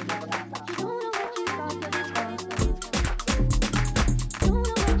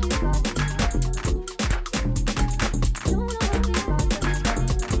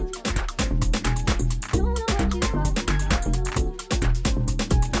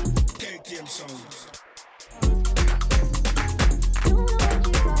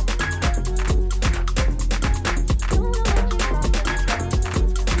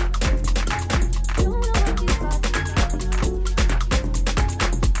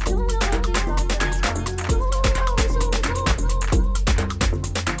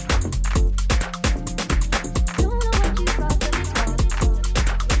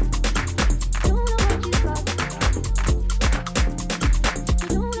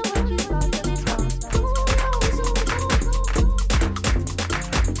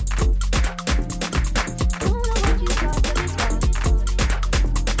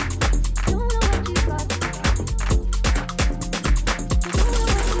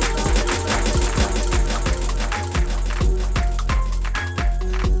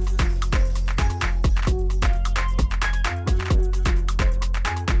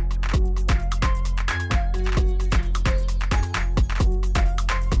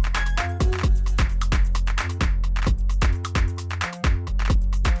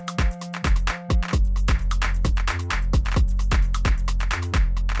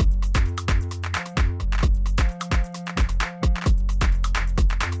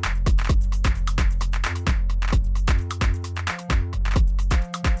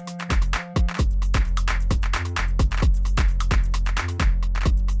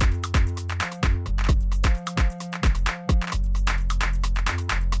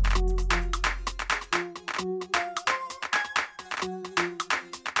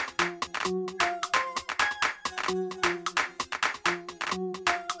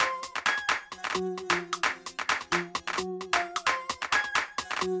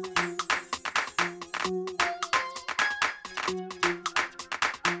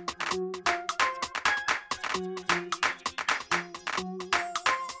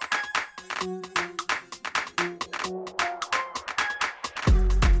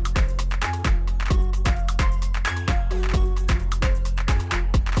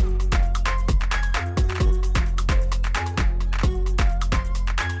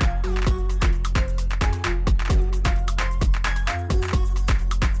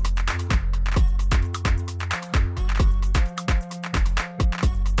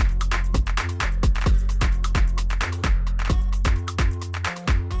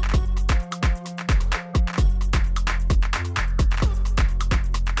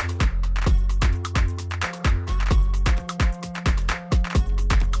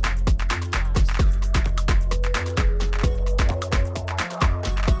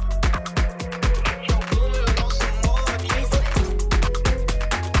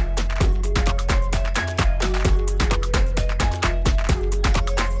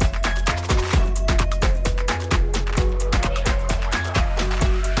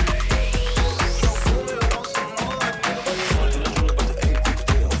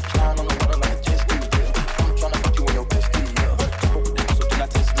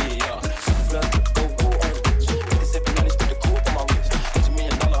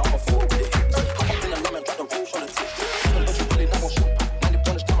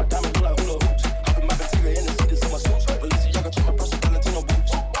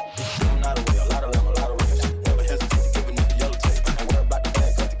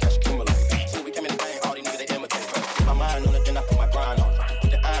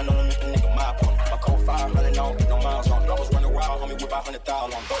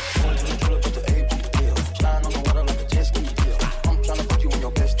 Going to the jeweler, just the AP, yeah. Flying on the water like a jet ski, yeah. I'm tryna fuck you and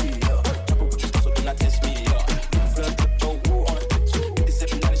your bestie, yeah. Chopper with your so do not test me, yeah. Flood, go woo on a bitch.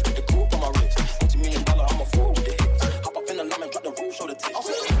 57 90, split the coupe on my wrist. $20 million, I'm a fool with the hits. Hop up in the llama, drop the roof, show the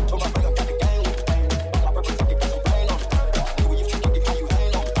tits. Told my friend I got the game with the bang. My record ticket got some pain on it. Knew when you kick it, how you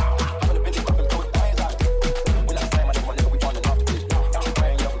hang on it. I'm in the Bentley whip and throw the brains out. When I say my nigga, we falling off the bitch. Got the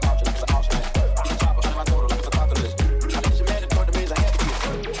brain, yeah, we bout you like it's an option. I'm a chopper, under my total like it's a apocalypse. I need your man to throw the means I had to get.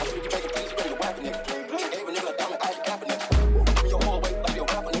 I speak you back in peace,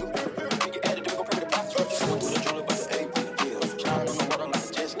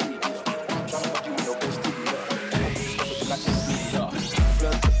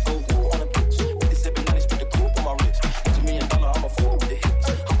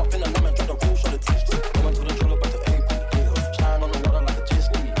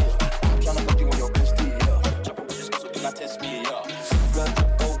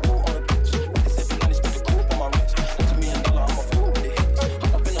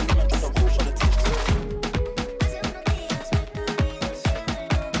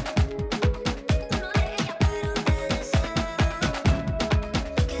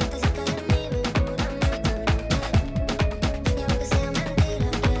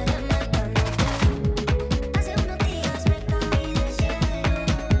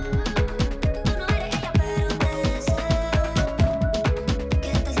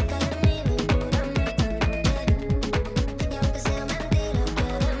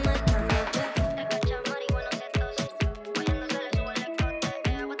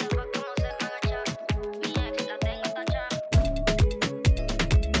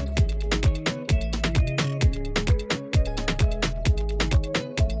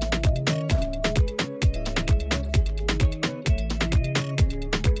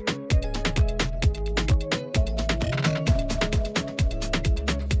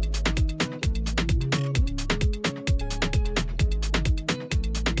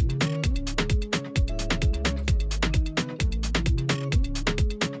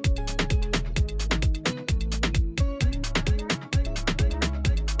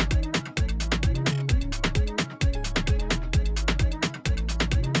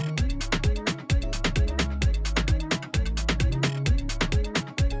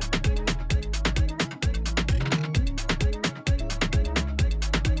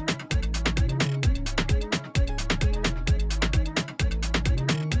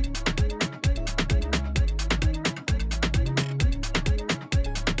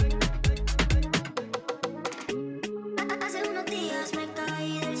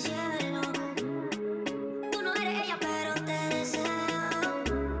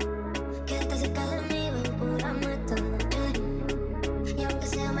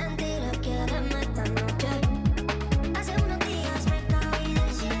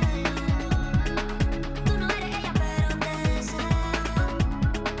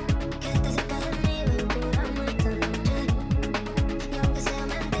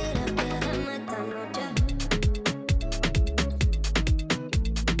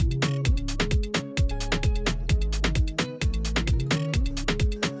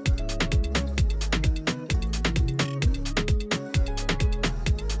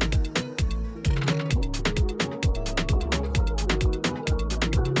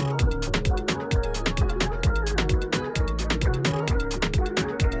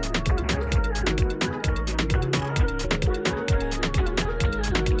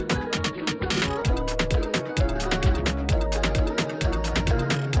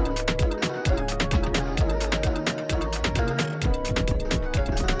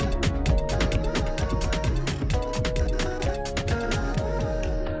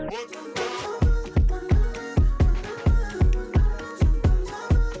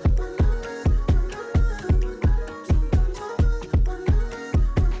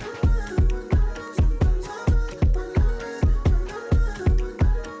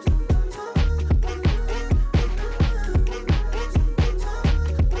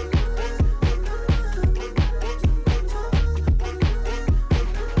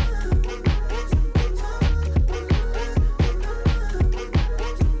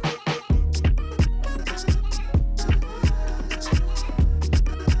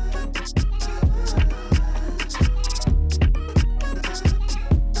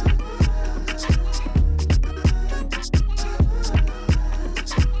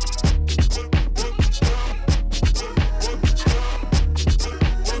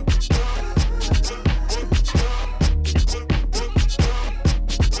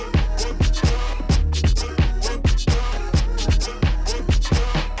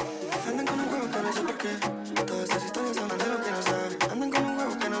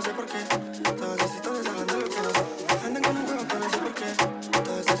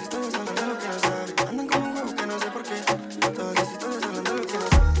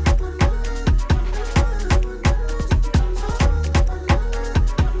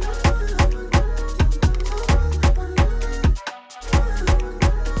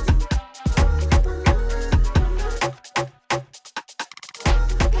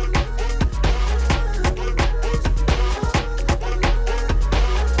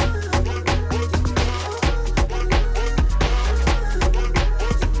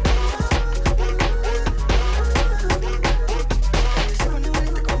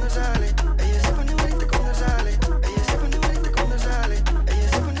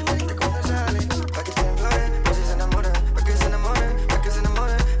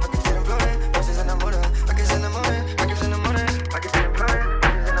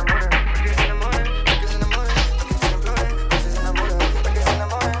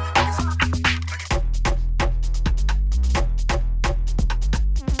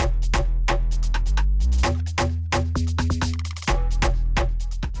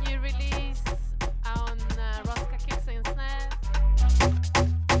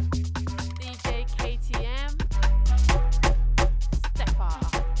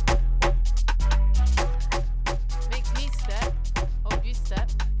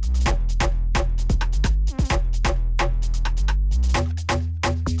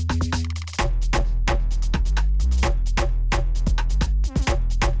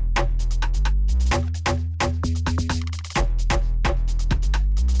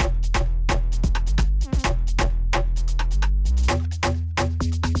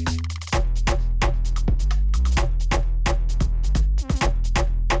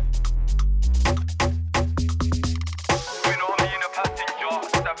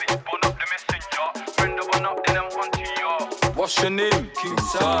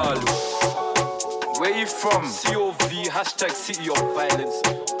 Salu. Where you from? COV, hashtag city of violence.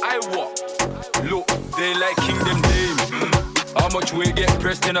 I what? Look, they like Kingdom Name. How much we get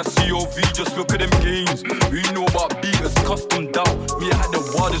pressed in a COV? Just look at them games. We know about beaters, custom down. Me, I had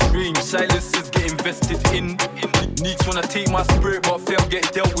the wildest range. Silences get invested in. Needs wanna take my spirit, but fail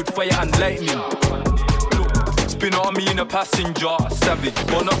get dealt with fire and lightning. Look, spin on me in a passenger. Savage,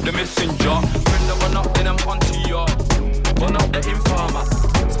 burn up the messenger. Friend of one up, then I'm onto ya. Burn up the informer.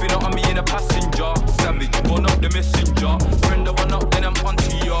 Spin on me in a passenger. Savage, burn up the messenger. Friend of one up, then I'm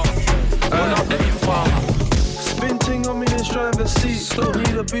onto ya. Burn up the informer. Spin ting on me in driver's seat. Don't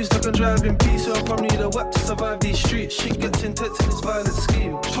need a boost, I can drive in peace. So I probably need a whack to survive these streets. Shit gets intense in this violent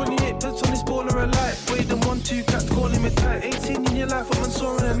scheme. 28 pence on this baller of light. Weighed them 1-2 cats calling me tight. 18 in your life, I'm on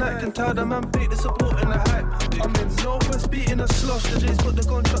soaring at night. Can tell the man fake the support and the hype. I'm in Northwest beating a slush. The J's put the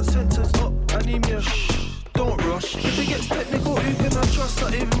gunshot sensors up. I need me a shh. Don't rush. If it gets technical, who can I trust?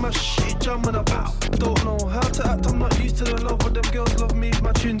 Not even my shit jam when I bow. Don't know how to act, I'm not used to the love. But them girls love me,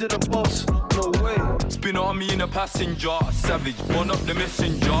 my tune to the boss. No way. Spin on me in a passenger. Savage, burn up the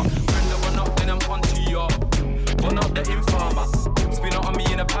messenger. Friend of one up, then I'm onto ya. Burn up the informer. Spin on me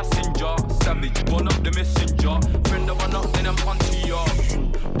in a passenger. Savage, burn up the messenger. Friend of one up, then I'm onto ya.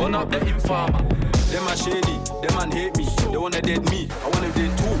 Burn up the informer. Them a shady, them man hate me. They wanna dead me, I wanna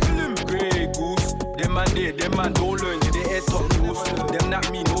dead too. Grey goose. Them man dead, them man don't learn. They head top loose. Them not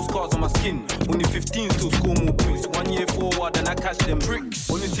me, no scars on my skin. Only 15 still score more points. 1 year forward and I catch them bricks.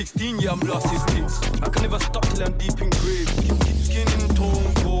 Only 16, yeah, I'm lost his sticks. I can never stop till I'm deep in graves. Skin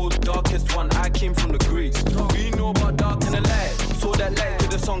tone cold, darkest one. I came from the graves. We know about dark and the light. So that light till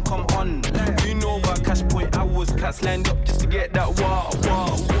the sun come on. We know about cash point. I was cats lined up just to get that wah.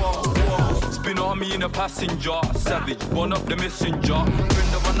 Spin on me in a passenger. Savage, burn up the messenger.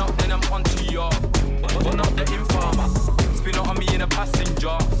 Friend of one up, then I'm onto ya. Burn up the informer. Spin on me in a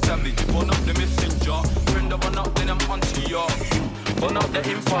passenger. Savage, burn up the messenger. Friend of one up, then I'm onto ya. Burn up the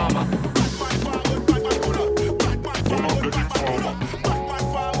informer.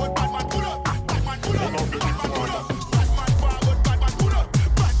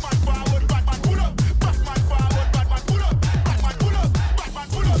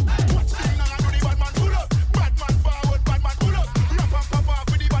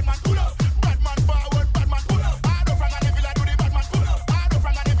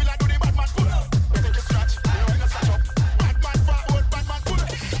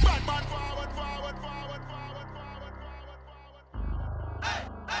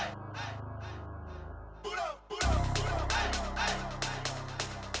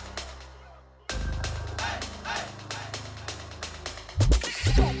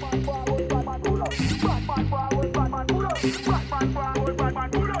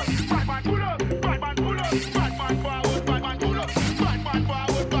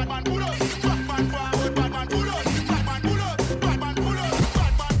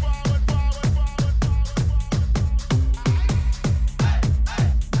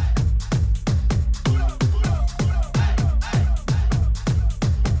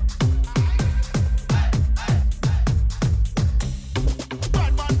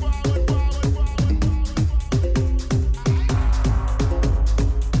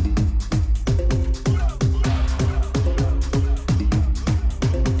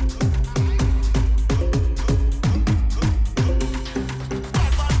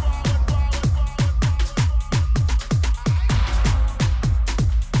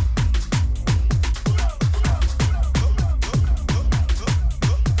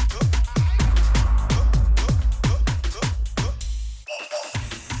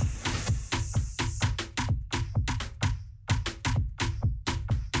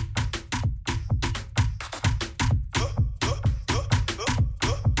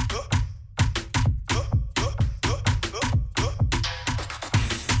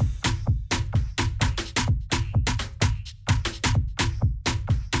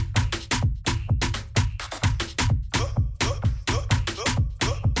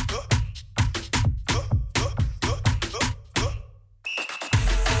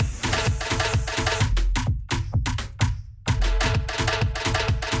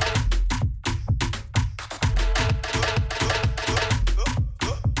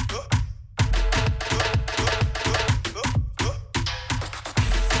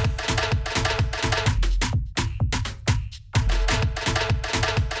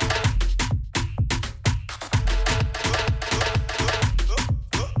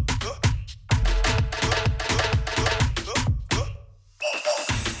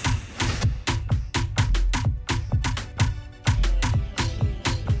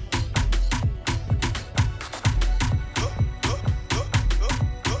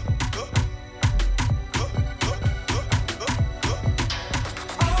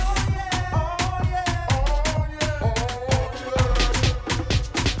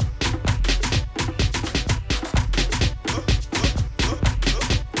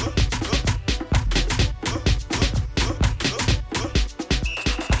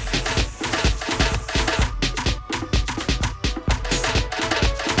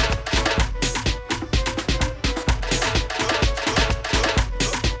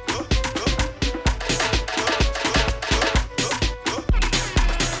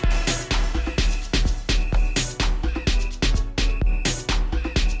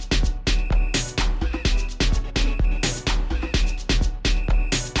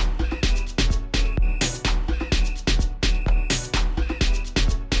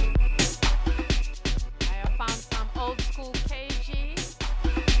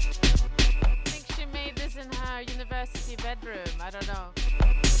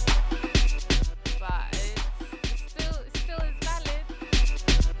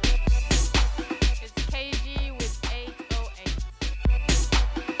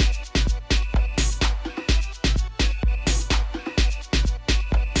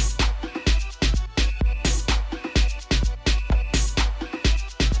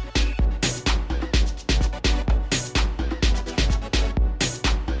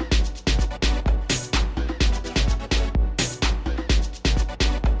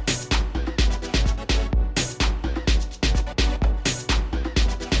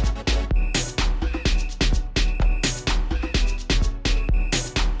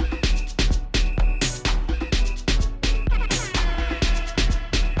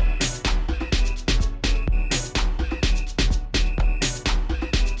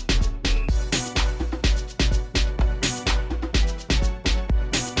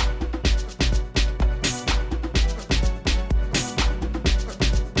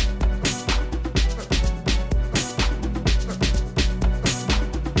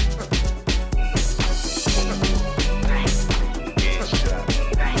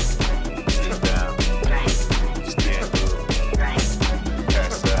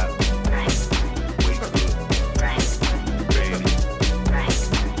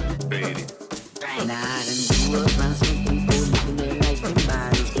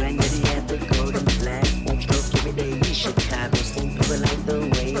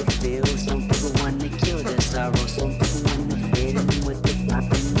 I roll some cool in the fading with the pop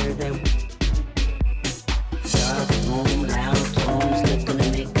under that. Dark room, loud tones, looking to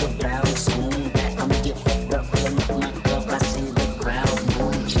make a vow soon. That I'ma get fucked up, filling up my cup. I see the crowd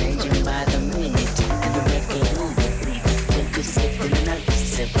moon changing by the minute, and the record on the beat. Took a sip and another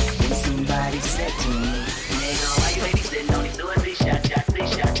sip, when somebody said to me, nigga, why you ladies sitting on these doing these shots?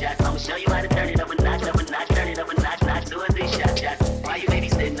 I'ma show you how to turn it up a notch, turn it up a notch, doing these shots. Why you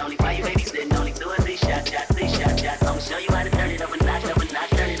ladies sitting on these doing these shots? I'ma show you how to turn it up a notch,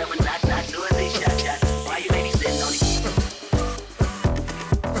 turn it up a notch, doing these shots. Why you ladies sitting on these?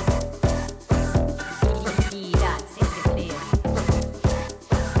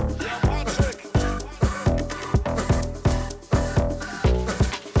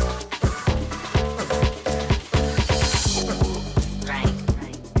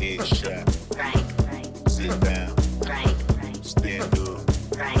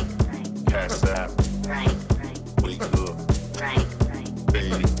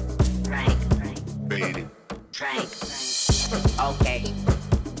 Okay,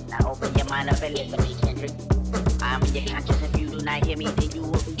 now open your mind up and listen to me, Kendrick. I'm in your conscience. If you do not hear me, then you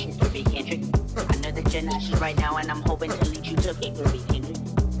will be history, Kendrick. I know that you're nauseous right now, and I'm hoping to lead you to victory, Kendrick.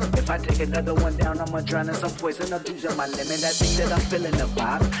 If I take another one down, I'ma drown in some poison. Abuse of my limit. I think that I'm feeling the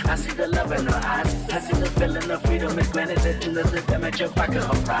vibe. I see the love in her eyes. I see the feeling of freedom is granted. That you love the damage if I could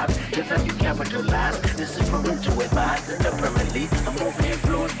arrive. Just like you capitalize. This is for room to advise. And permanently, I'm over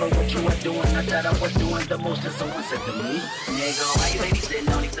influenced by what you are doing. I thought I was doing the most, and someone said to me, nigga, why you ladies sitting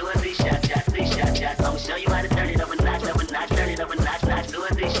on these doing these shots? I'ma show you how to turn it up a notch, turn it up a notch,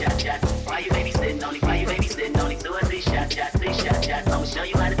 doing these shots. Why you ladies sitting on these, doing these shots? I'ma show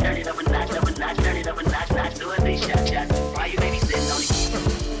you how to turn it up a notch, turn it up a notch, doing these shots. Why you ladies sitting on these?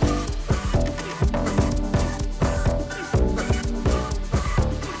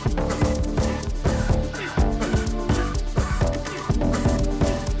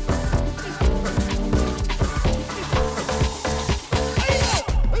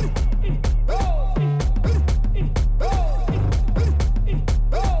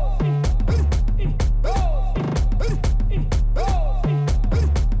 Hey!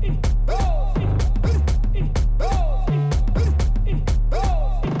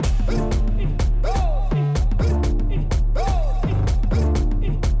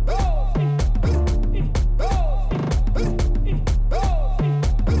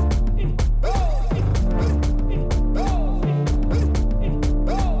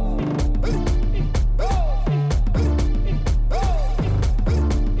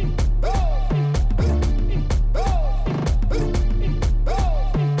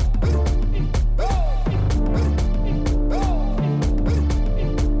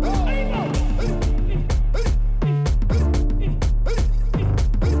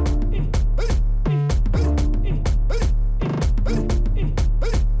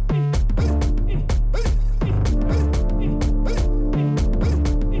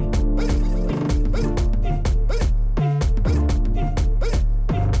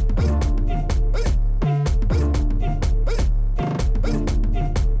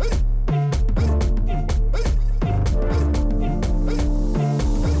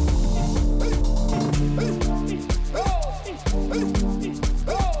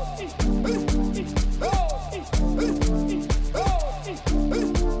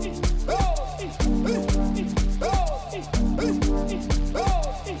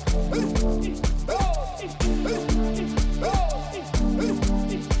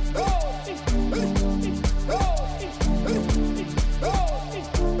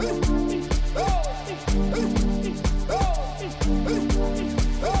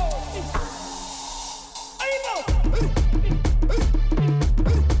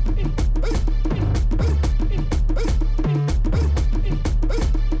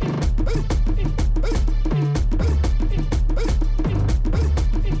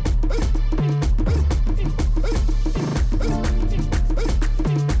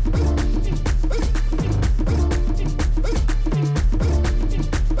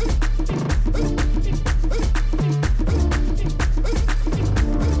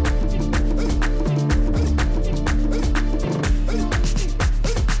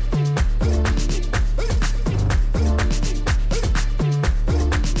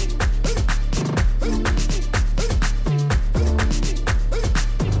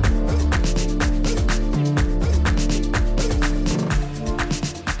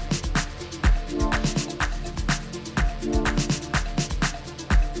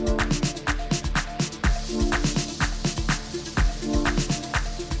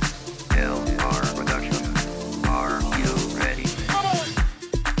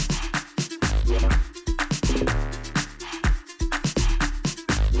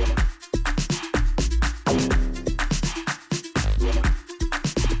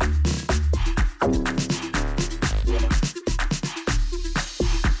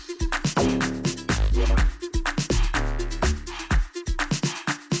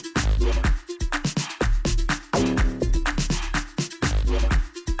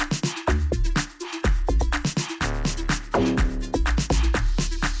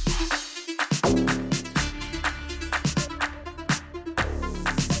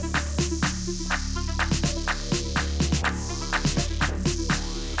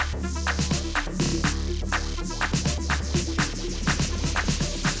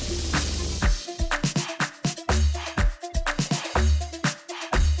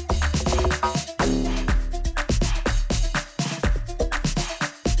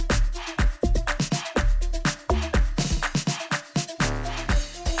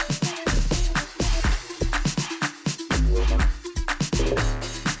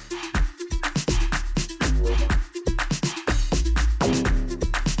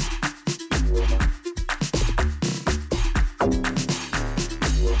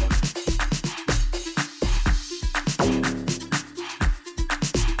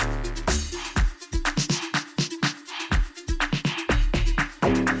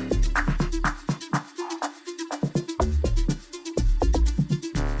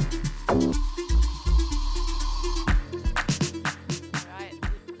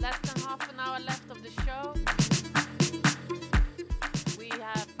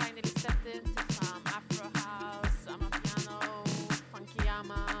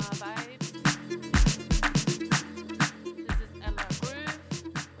 vibes. This is Ella Groove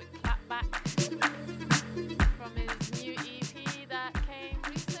with Clapback from his new EP that came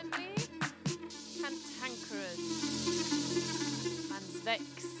recently. Cantankerous. Man's vex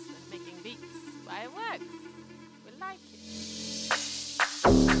and making beats, but it works. We like it.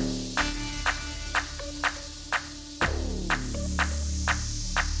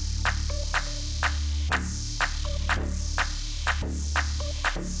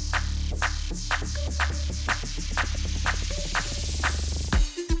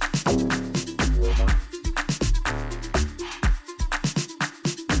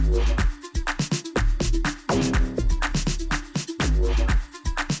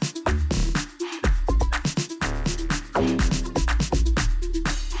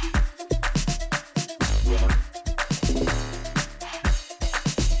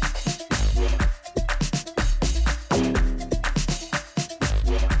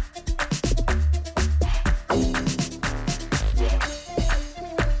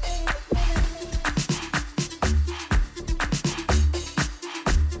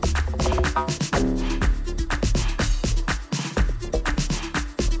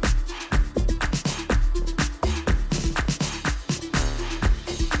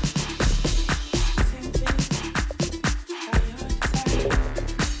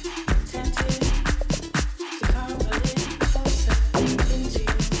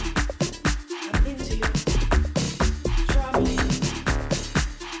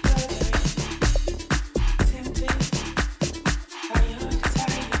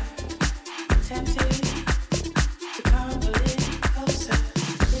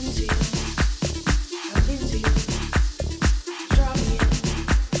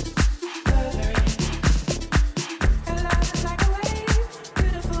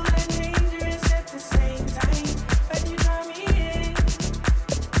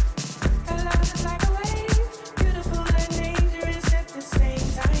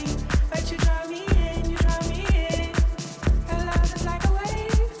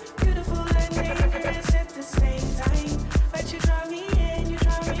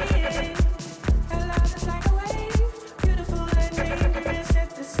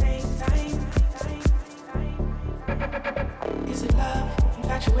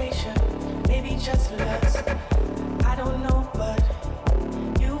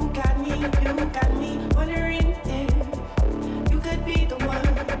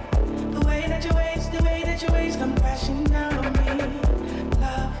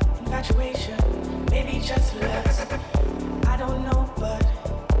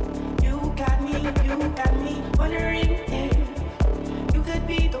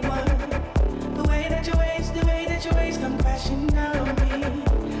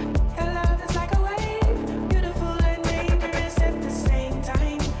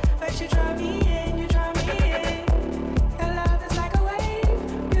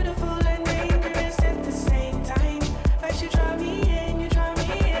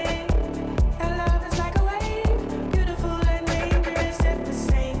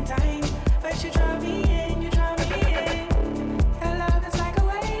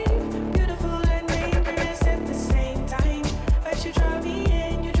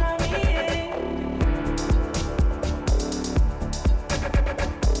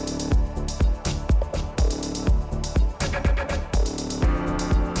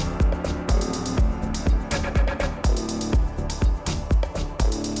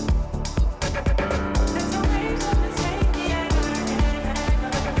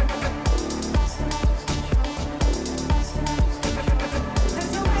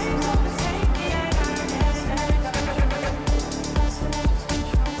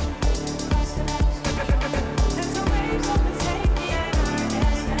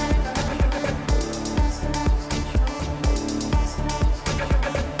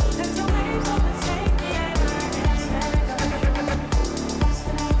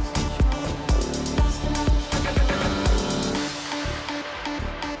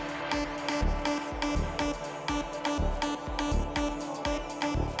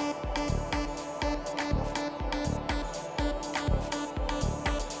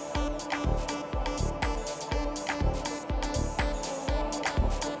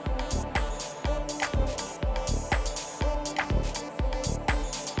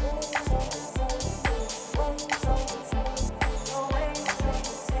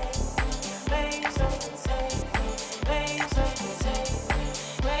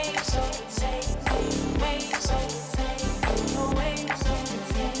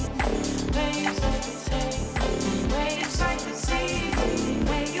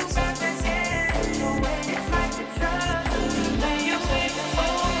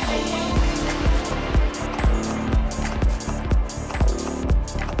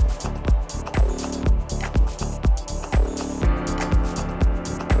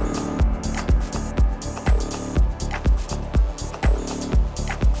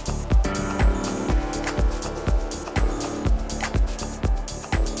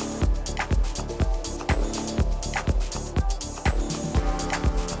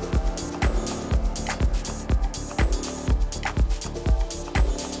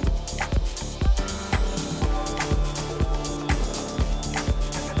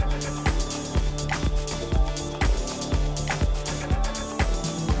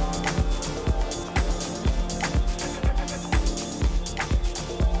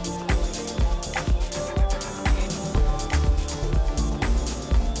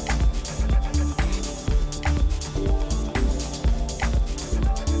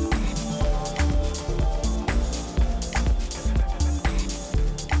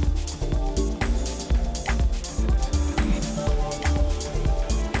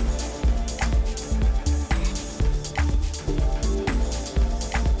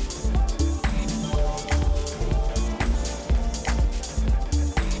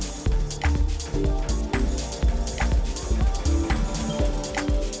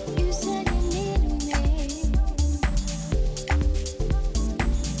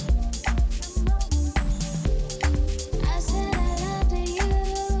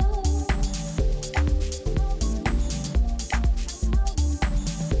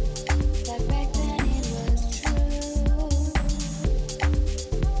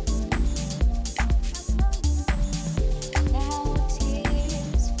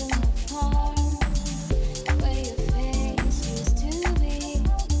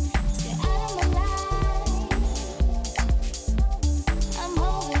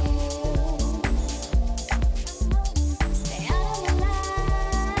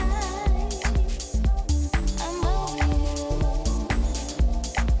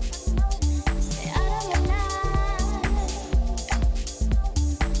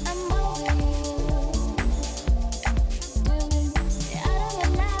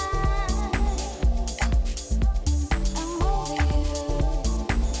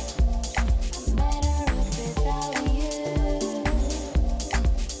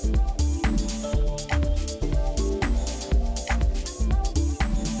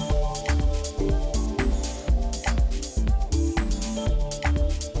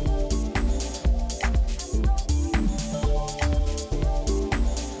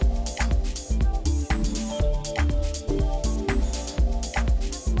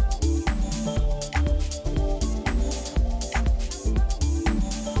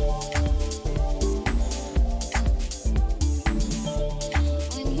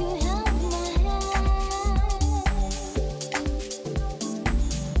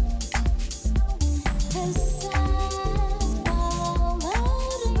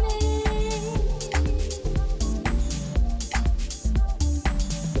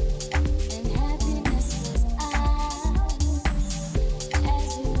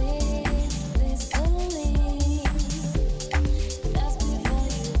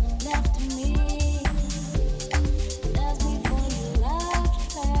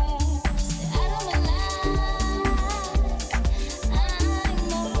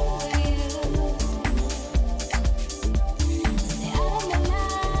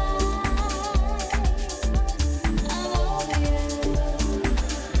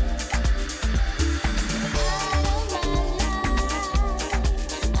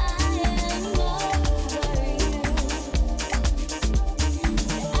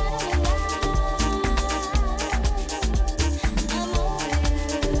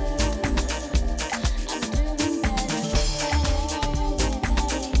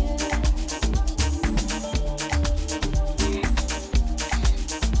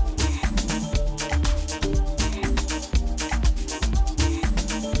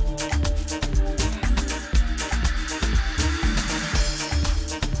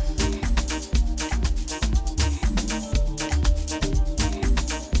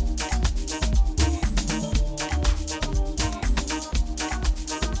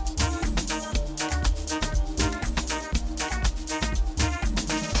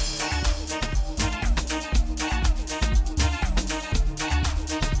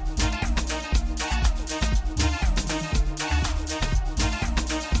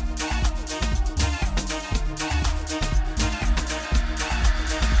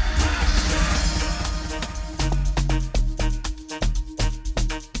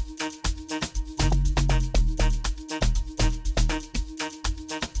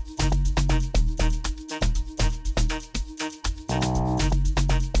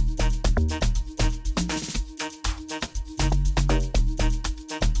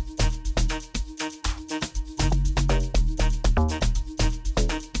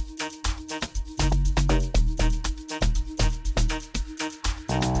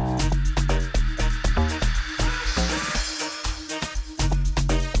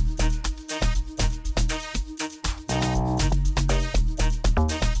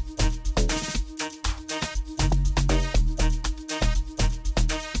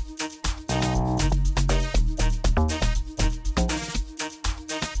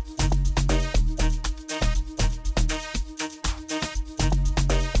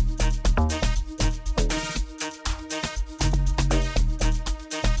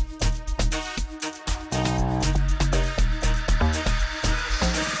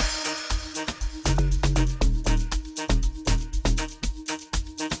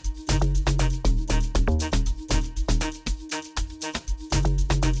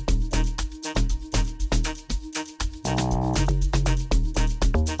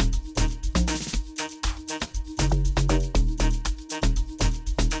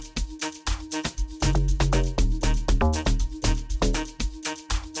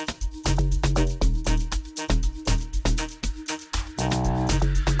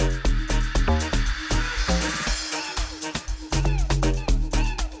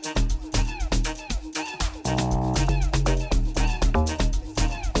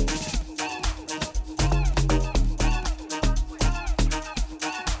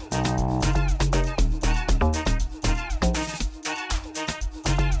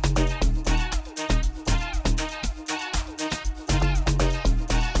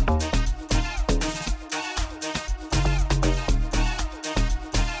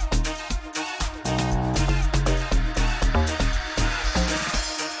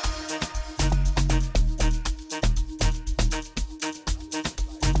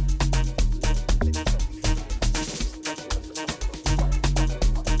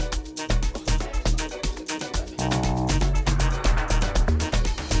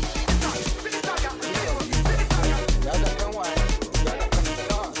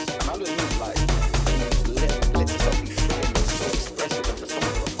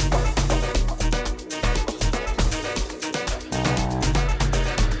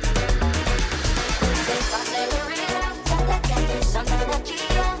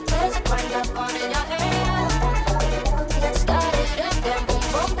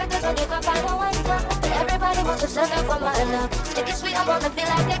 killer. Stick it sweet, I wanna feel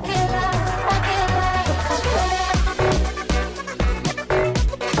like a killer, a killer.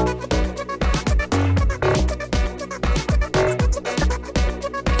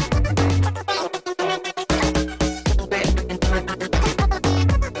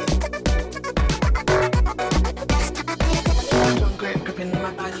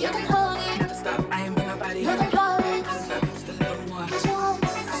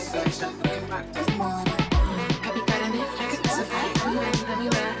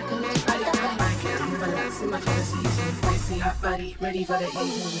 Ready for the evening.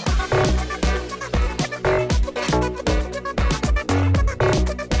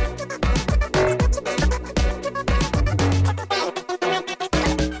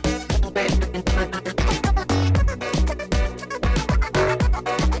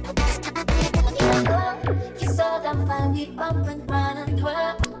 You're so damn fine, we bump and grind and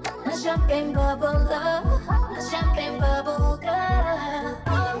twirl. A champagne bubble love, a champagne bubble girl.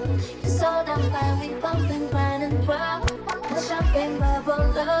 You're so damn fine, we bump and grind and twirl. A champagne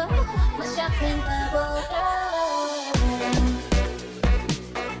bubble love, a champagne bubble girl.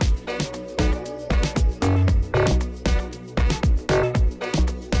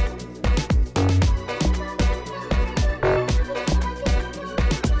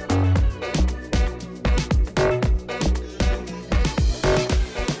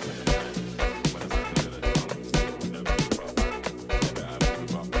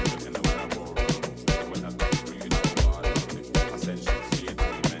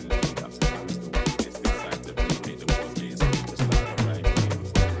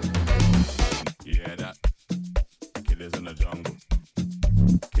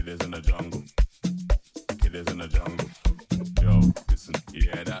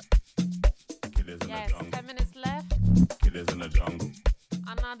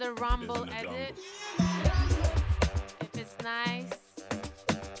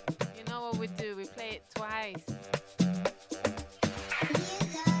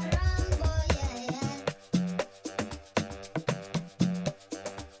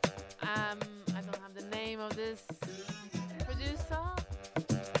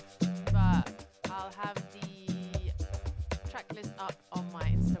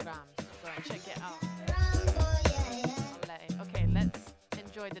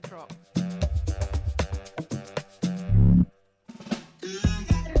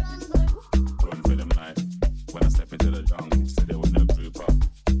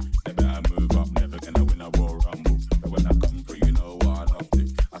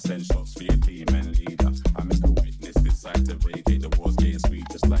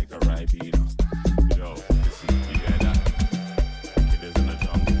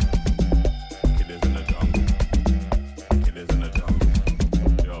 Killers in the jungle.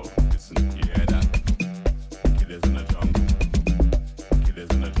 Yo.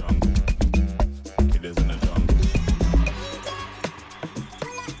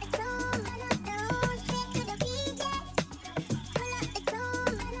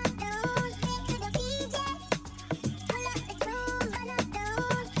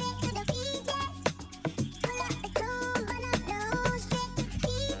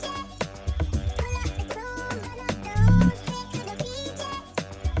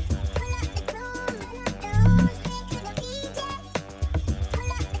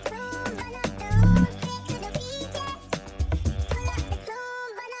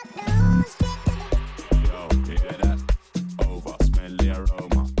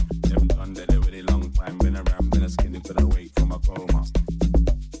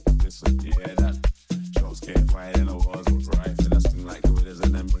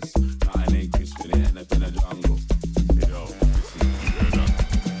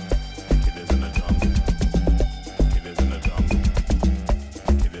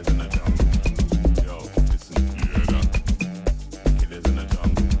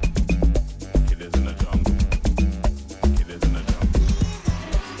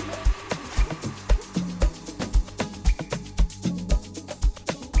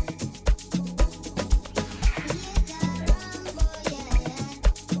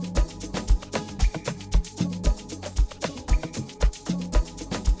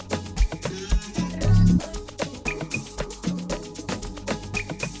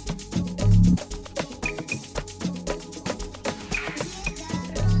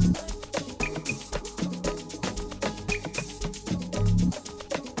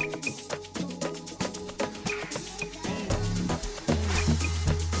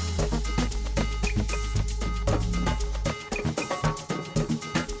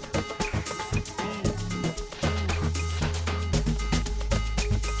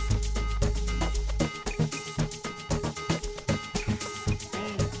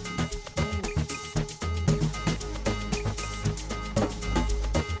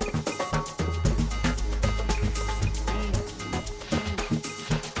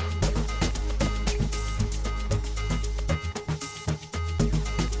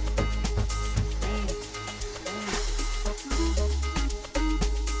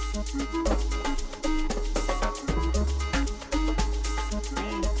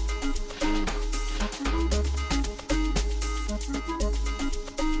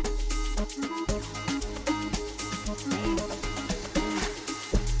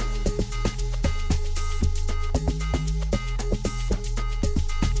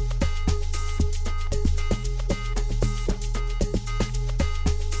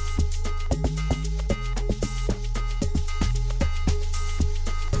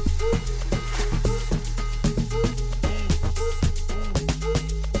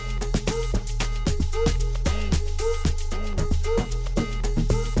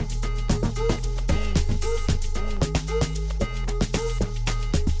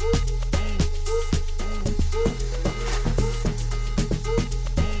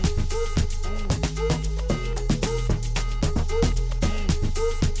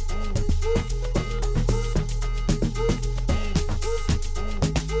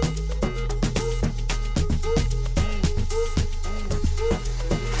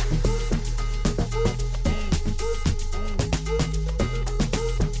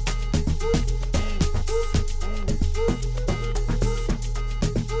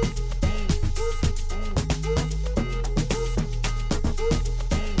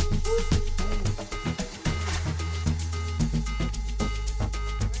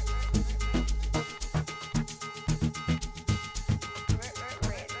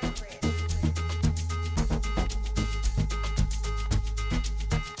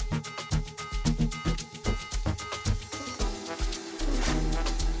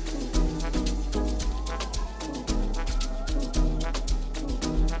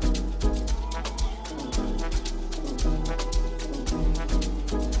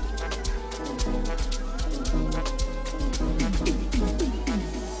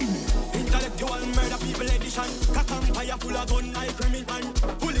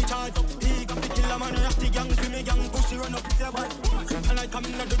 run up with your body. Kryptonite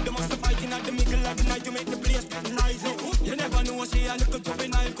coming out of the monster fighting at the middle of the night. You make the place nice. You never know, see a little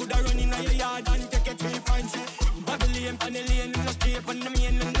juvenile coulda run in your yard and take a 3 pints. Babylon, Panellian, in the street, on the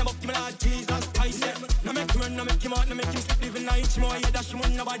main, and the book, my Lord Jesus Christ. No make him run, no make him out, no make him sleep, even night more. Yeah, dash him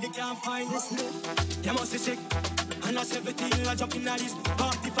when nobody can find this. You must be sick. And I 17, I jump in at this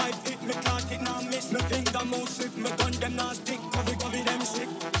 45 feet, me can't it now miss. Me finger move swift, me gun them now stick. Cover them sick.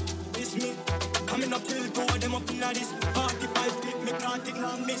 It's me. Coming up till 2 of them up in at this 45 feet, me can't it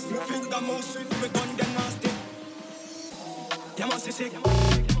now miss. Me finger move swift, me gun them now stick. You must be sick.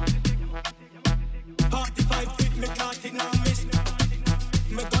 45 feet, me can't it now miss.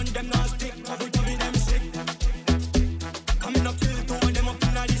 Me gun them now stick. Cover them sick. Coming up till 2 of them up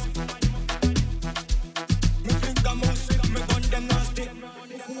in at this. Me finger move swift, me gun them now stick.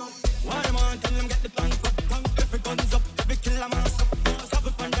 Why am I tell them get the tank up? Every guns up, every killer mass up. Stop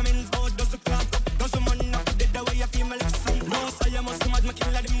it on them ends, board does the clock up. Doesn't money enough to dead the way I feel my legs son. No, so you must mad, my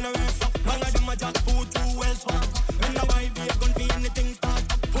killer them no rest up. None of them a jack food too well swap. When the white be a gun for anything start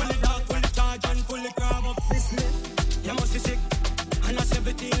up. Fully dark, fully charge and fully grab up. Listen, you must be sick. And I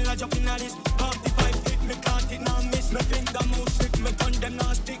 17, I jump in at this 45 feet, me can't it now miss. Me finger move swift, me gun them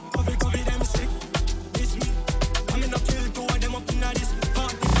now stick. Cover them sick. It's me. Coming up till 2 of them up in at this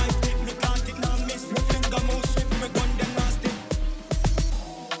 45 feet, me can't it now miss. Me finger move swift, me gun them now stick.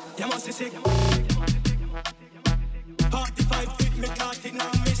 You must be sick. 45 feet, me can't it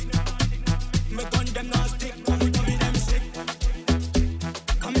now miss. Me gun them now stick. Cover them sick.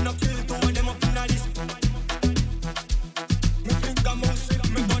 Coming up till 2 of them up in at this. Me finger move swift,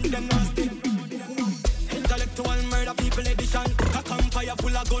 me gun them now stick. Intellectual murder people edition. A campfire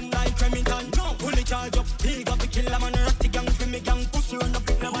full of gun like Remington. Fully charge up, big up the killer man. Ratty gang for me gang. Pussy run up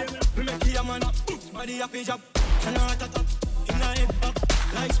in the man. We make the man up. Body a fish up. And a rat up. In a head up.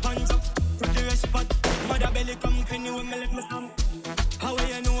 Like sponge up. Pretty respect. Mother belly come penny when me let me stand. How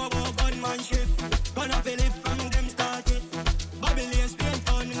you know about gunman shit? Gonna feel it from them started. Babylon Spain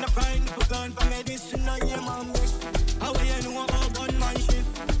town in the prime. For gun for medicine and your mom wish. How you know about gunman shit?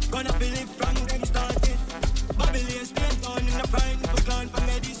 Gonna feel it from them started. Babylon Spain town in the prime. For gun for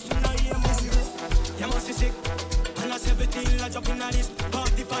medicine and your mom wish. You must be sick. And I 17, I jump in at this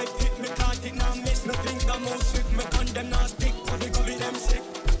 45 feet, me can't it now miss. Me finger move swift, me gun them now stick. Cover them sick.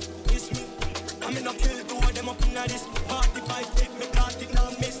 It's me. Coming up kill 2 of them up in at this 45 feet, me can't it now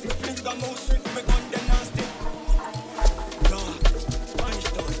miss. Me finger move swift, me gun them now stick. Yeah, Spanish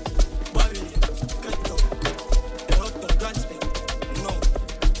town, Babylon, get down. They hot down, Godspeed. No,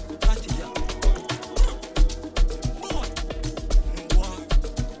 Ratty ya. Boy, war.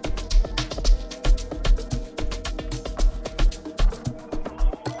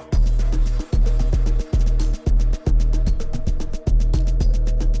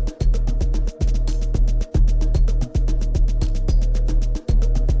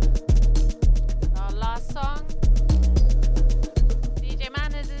 Our last song. DJ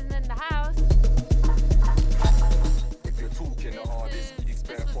Man is in the house. If you're talking the hardest,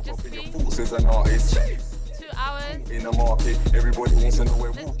 This was just me. fools as an artist. 2 hours. In the market, everybody wants to know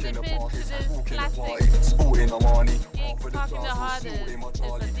we're Let's walking the dip into party, this walking the classic. party, sporting the money. Gigs talking the hardest. It's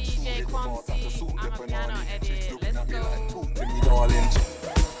a DJ Quamsy. I'm a piano edit. Let's go. Talk to me, darling.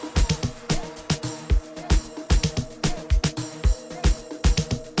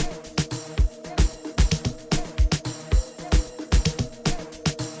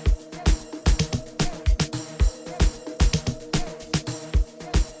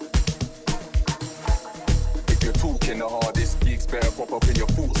 If you're talking the hardest, gigs better pop up in your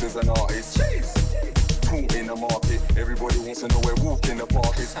thoughts as an artist. Talk in the market, everybody wants to know we're walking the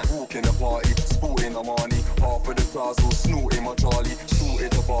parties, walking the party, sporting the money. Half of the crowds all snorting my Charlie.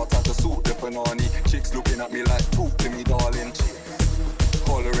 Sorted the bar, time to sort the banani. Chicks looking at me like, talk to me, darling.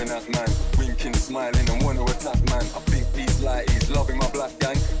 Hollering at man, winking, smiling, and wanna attack man. I think these lighties, loving my black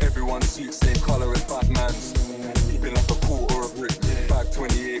gang. Everyone suits same colour as Batman's. Keeping like a quarter of brick, bag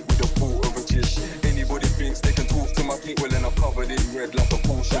 28 with a quarter of a dish. Anybody thinks they can talk to my feet, well then I'm covered in red like a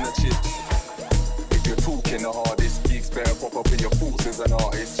portion of chips. If you're talking the hardest, gigs better pop up in your thoughts as an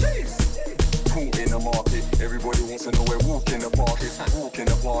artist. Talk in the market, everybody wants to know we're walking the parties, walking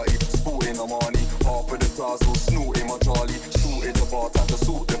the party, sporting the money. Half of the crowds all snorting my Charlie. Sorted the bar, time to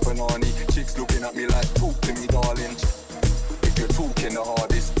sort the banani. Chicks looking at me like, talk to me, darling. If you're talking the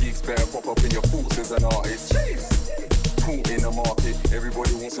hardest, gigs better pop up in your thoughts as an artist. Talk in the market,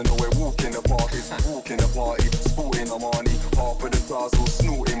 everybody wants to know we're walking the parties, walking the party, sporting the money. Half of the crowds all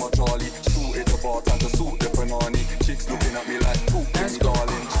snorting my Charlie. Sorted the bar, time to sort the banani. Chicks looking at me like, talk to me,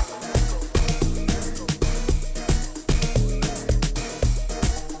 darling.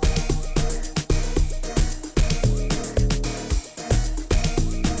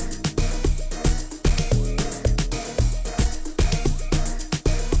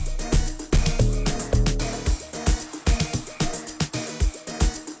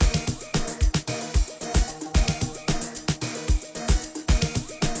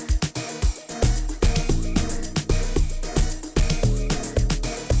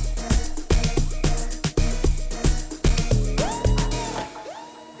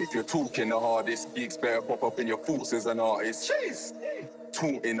 If you're talking the hardest, geeks better pop up in your thoughts as an artist. Jeez.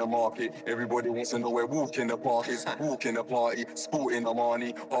 Talk in the market, everybody wants to know where walking the park is. Walking the party, sporting the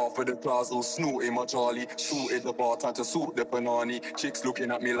money. Half of the class all snorting my Charlie. Sorted the bar, time to sort the banani. Chicks looking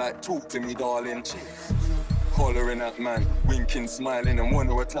at me like, talk to me, darling. Hollering at man, winking, smiling, and want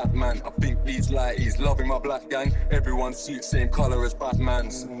to attack man. I think he's like, he's loving my black gang. Everyone suits same colour as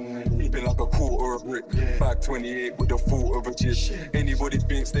Batman's. Keeping like a quarter of a brick. Bag 28 with the thought of a jib. Anybody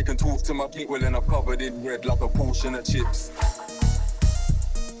thinks they can talk to my feet, well then I'm covered in red like a portion of chips.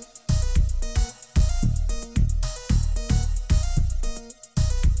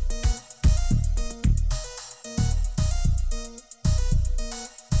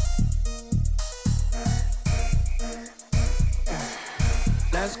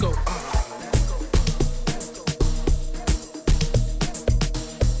 Let's go.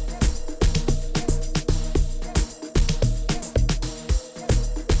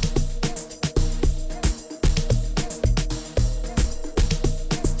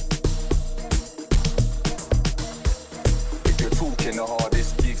 If you're talking the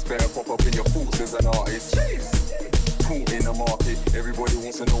hardest, geeks better pop up in your thoughts as an artist. Talk in the market, everybody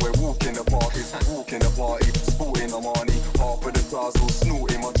wants to know where walking the park is. Walking the party, sporting the money. Half of the class all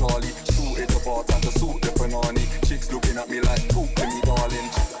snorting my Charlie. Sorted the bar, time to sort the banani. Chicks looking at me like, talk to me, darling.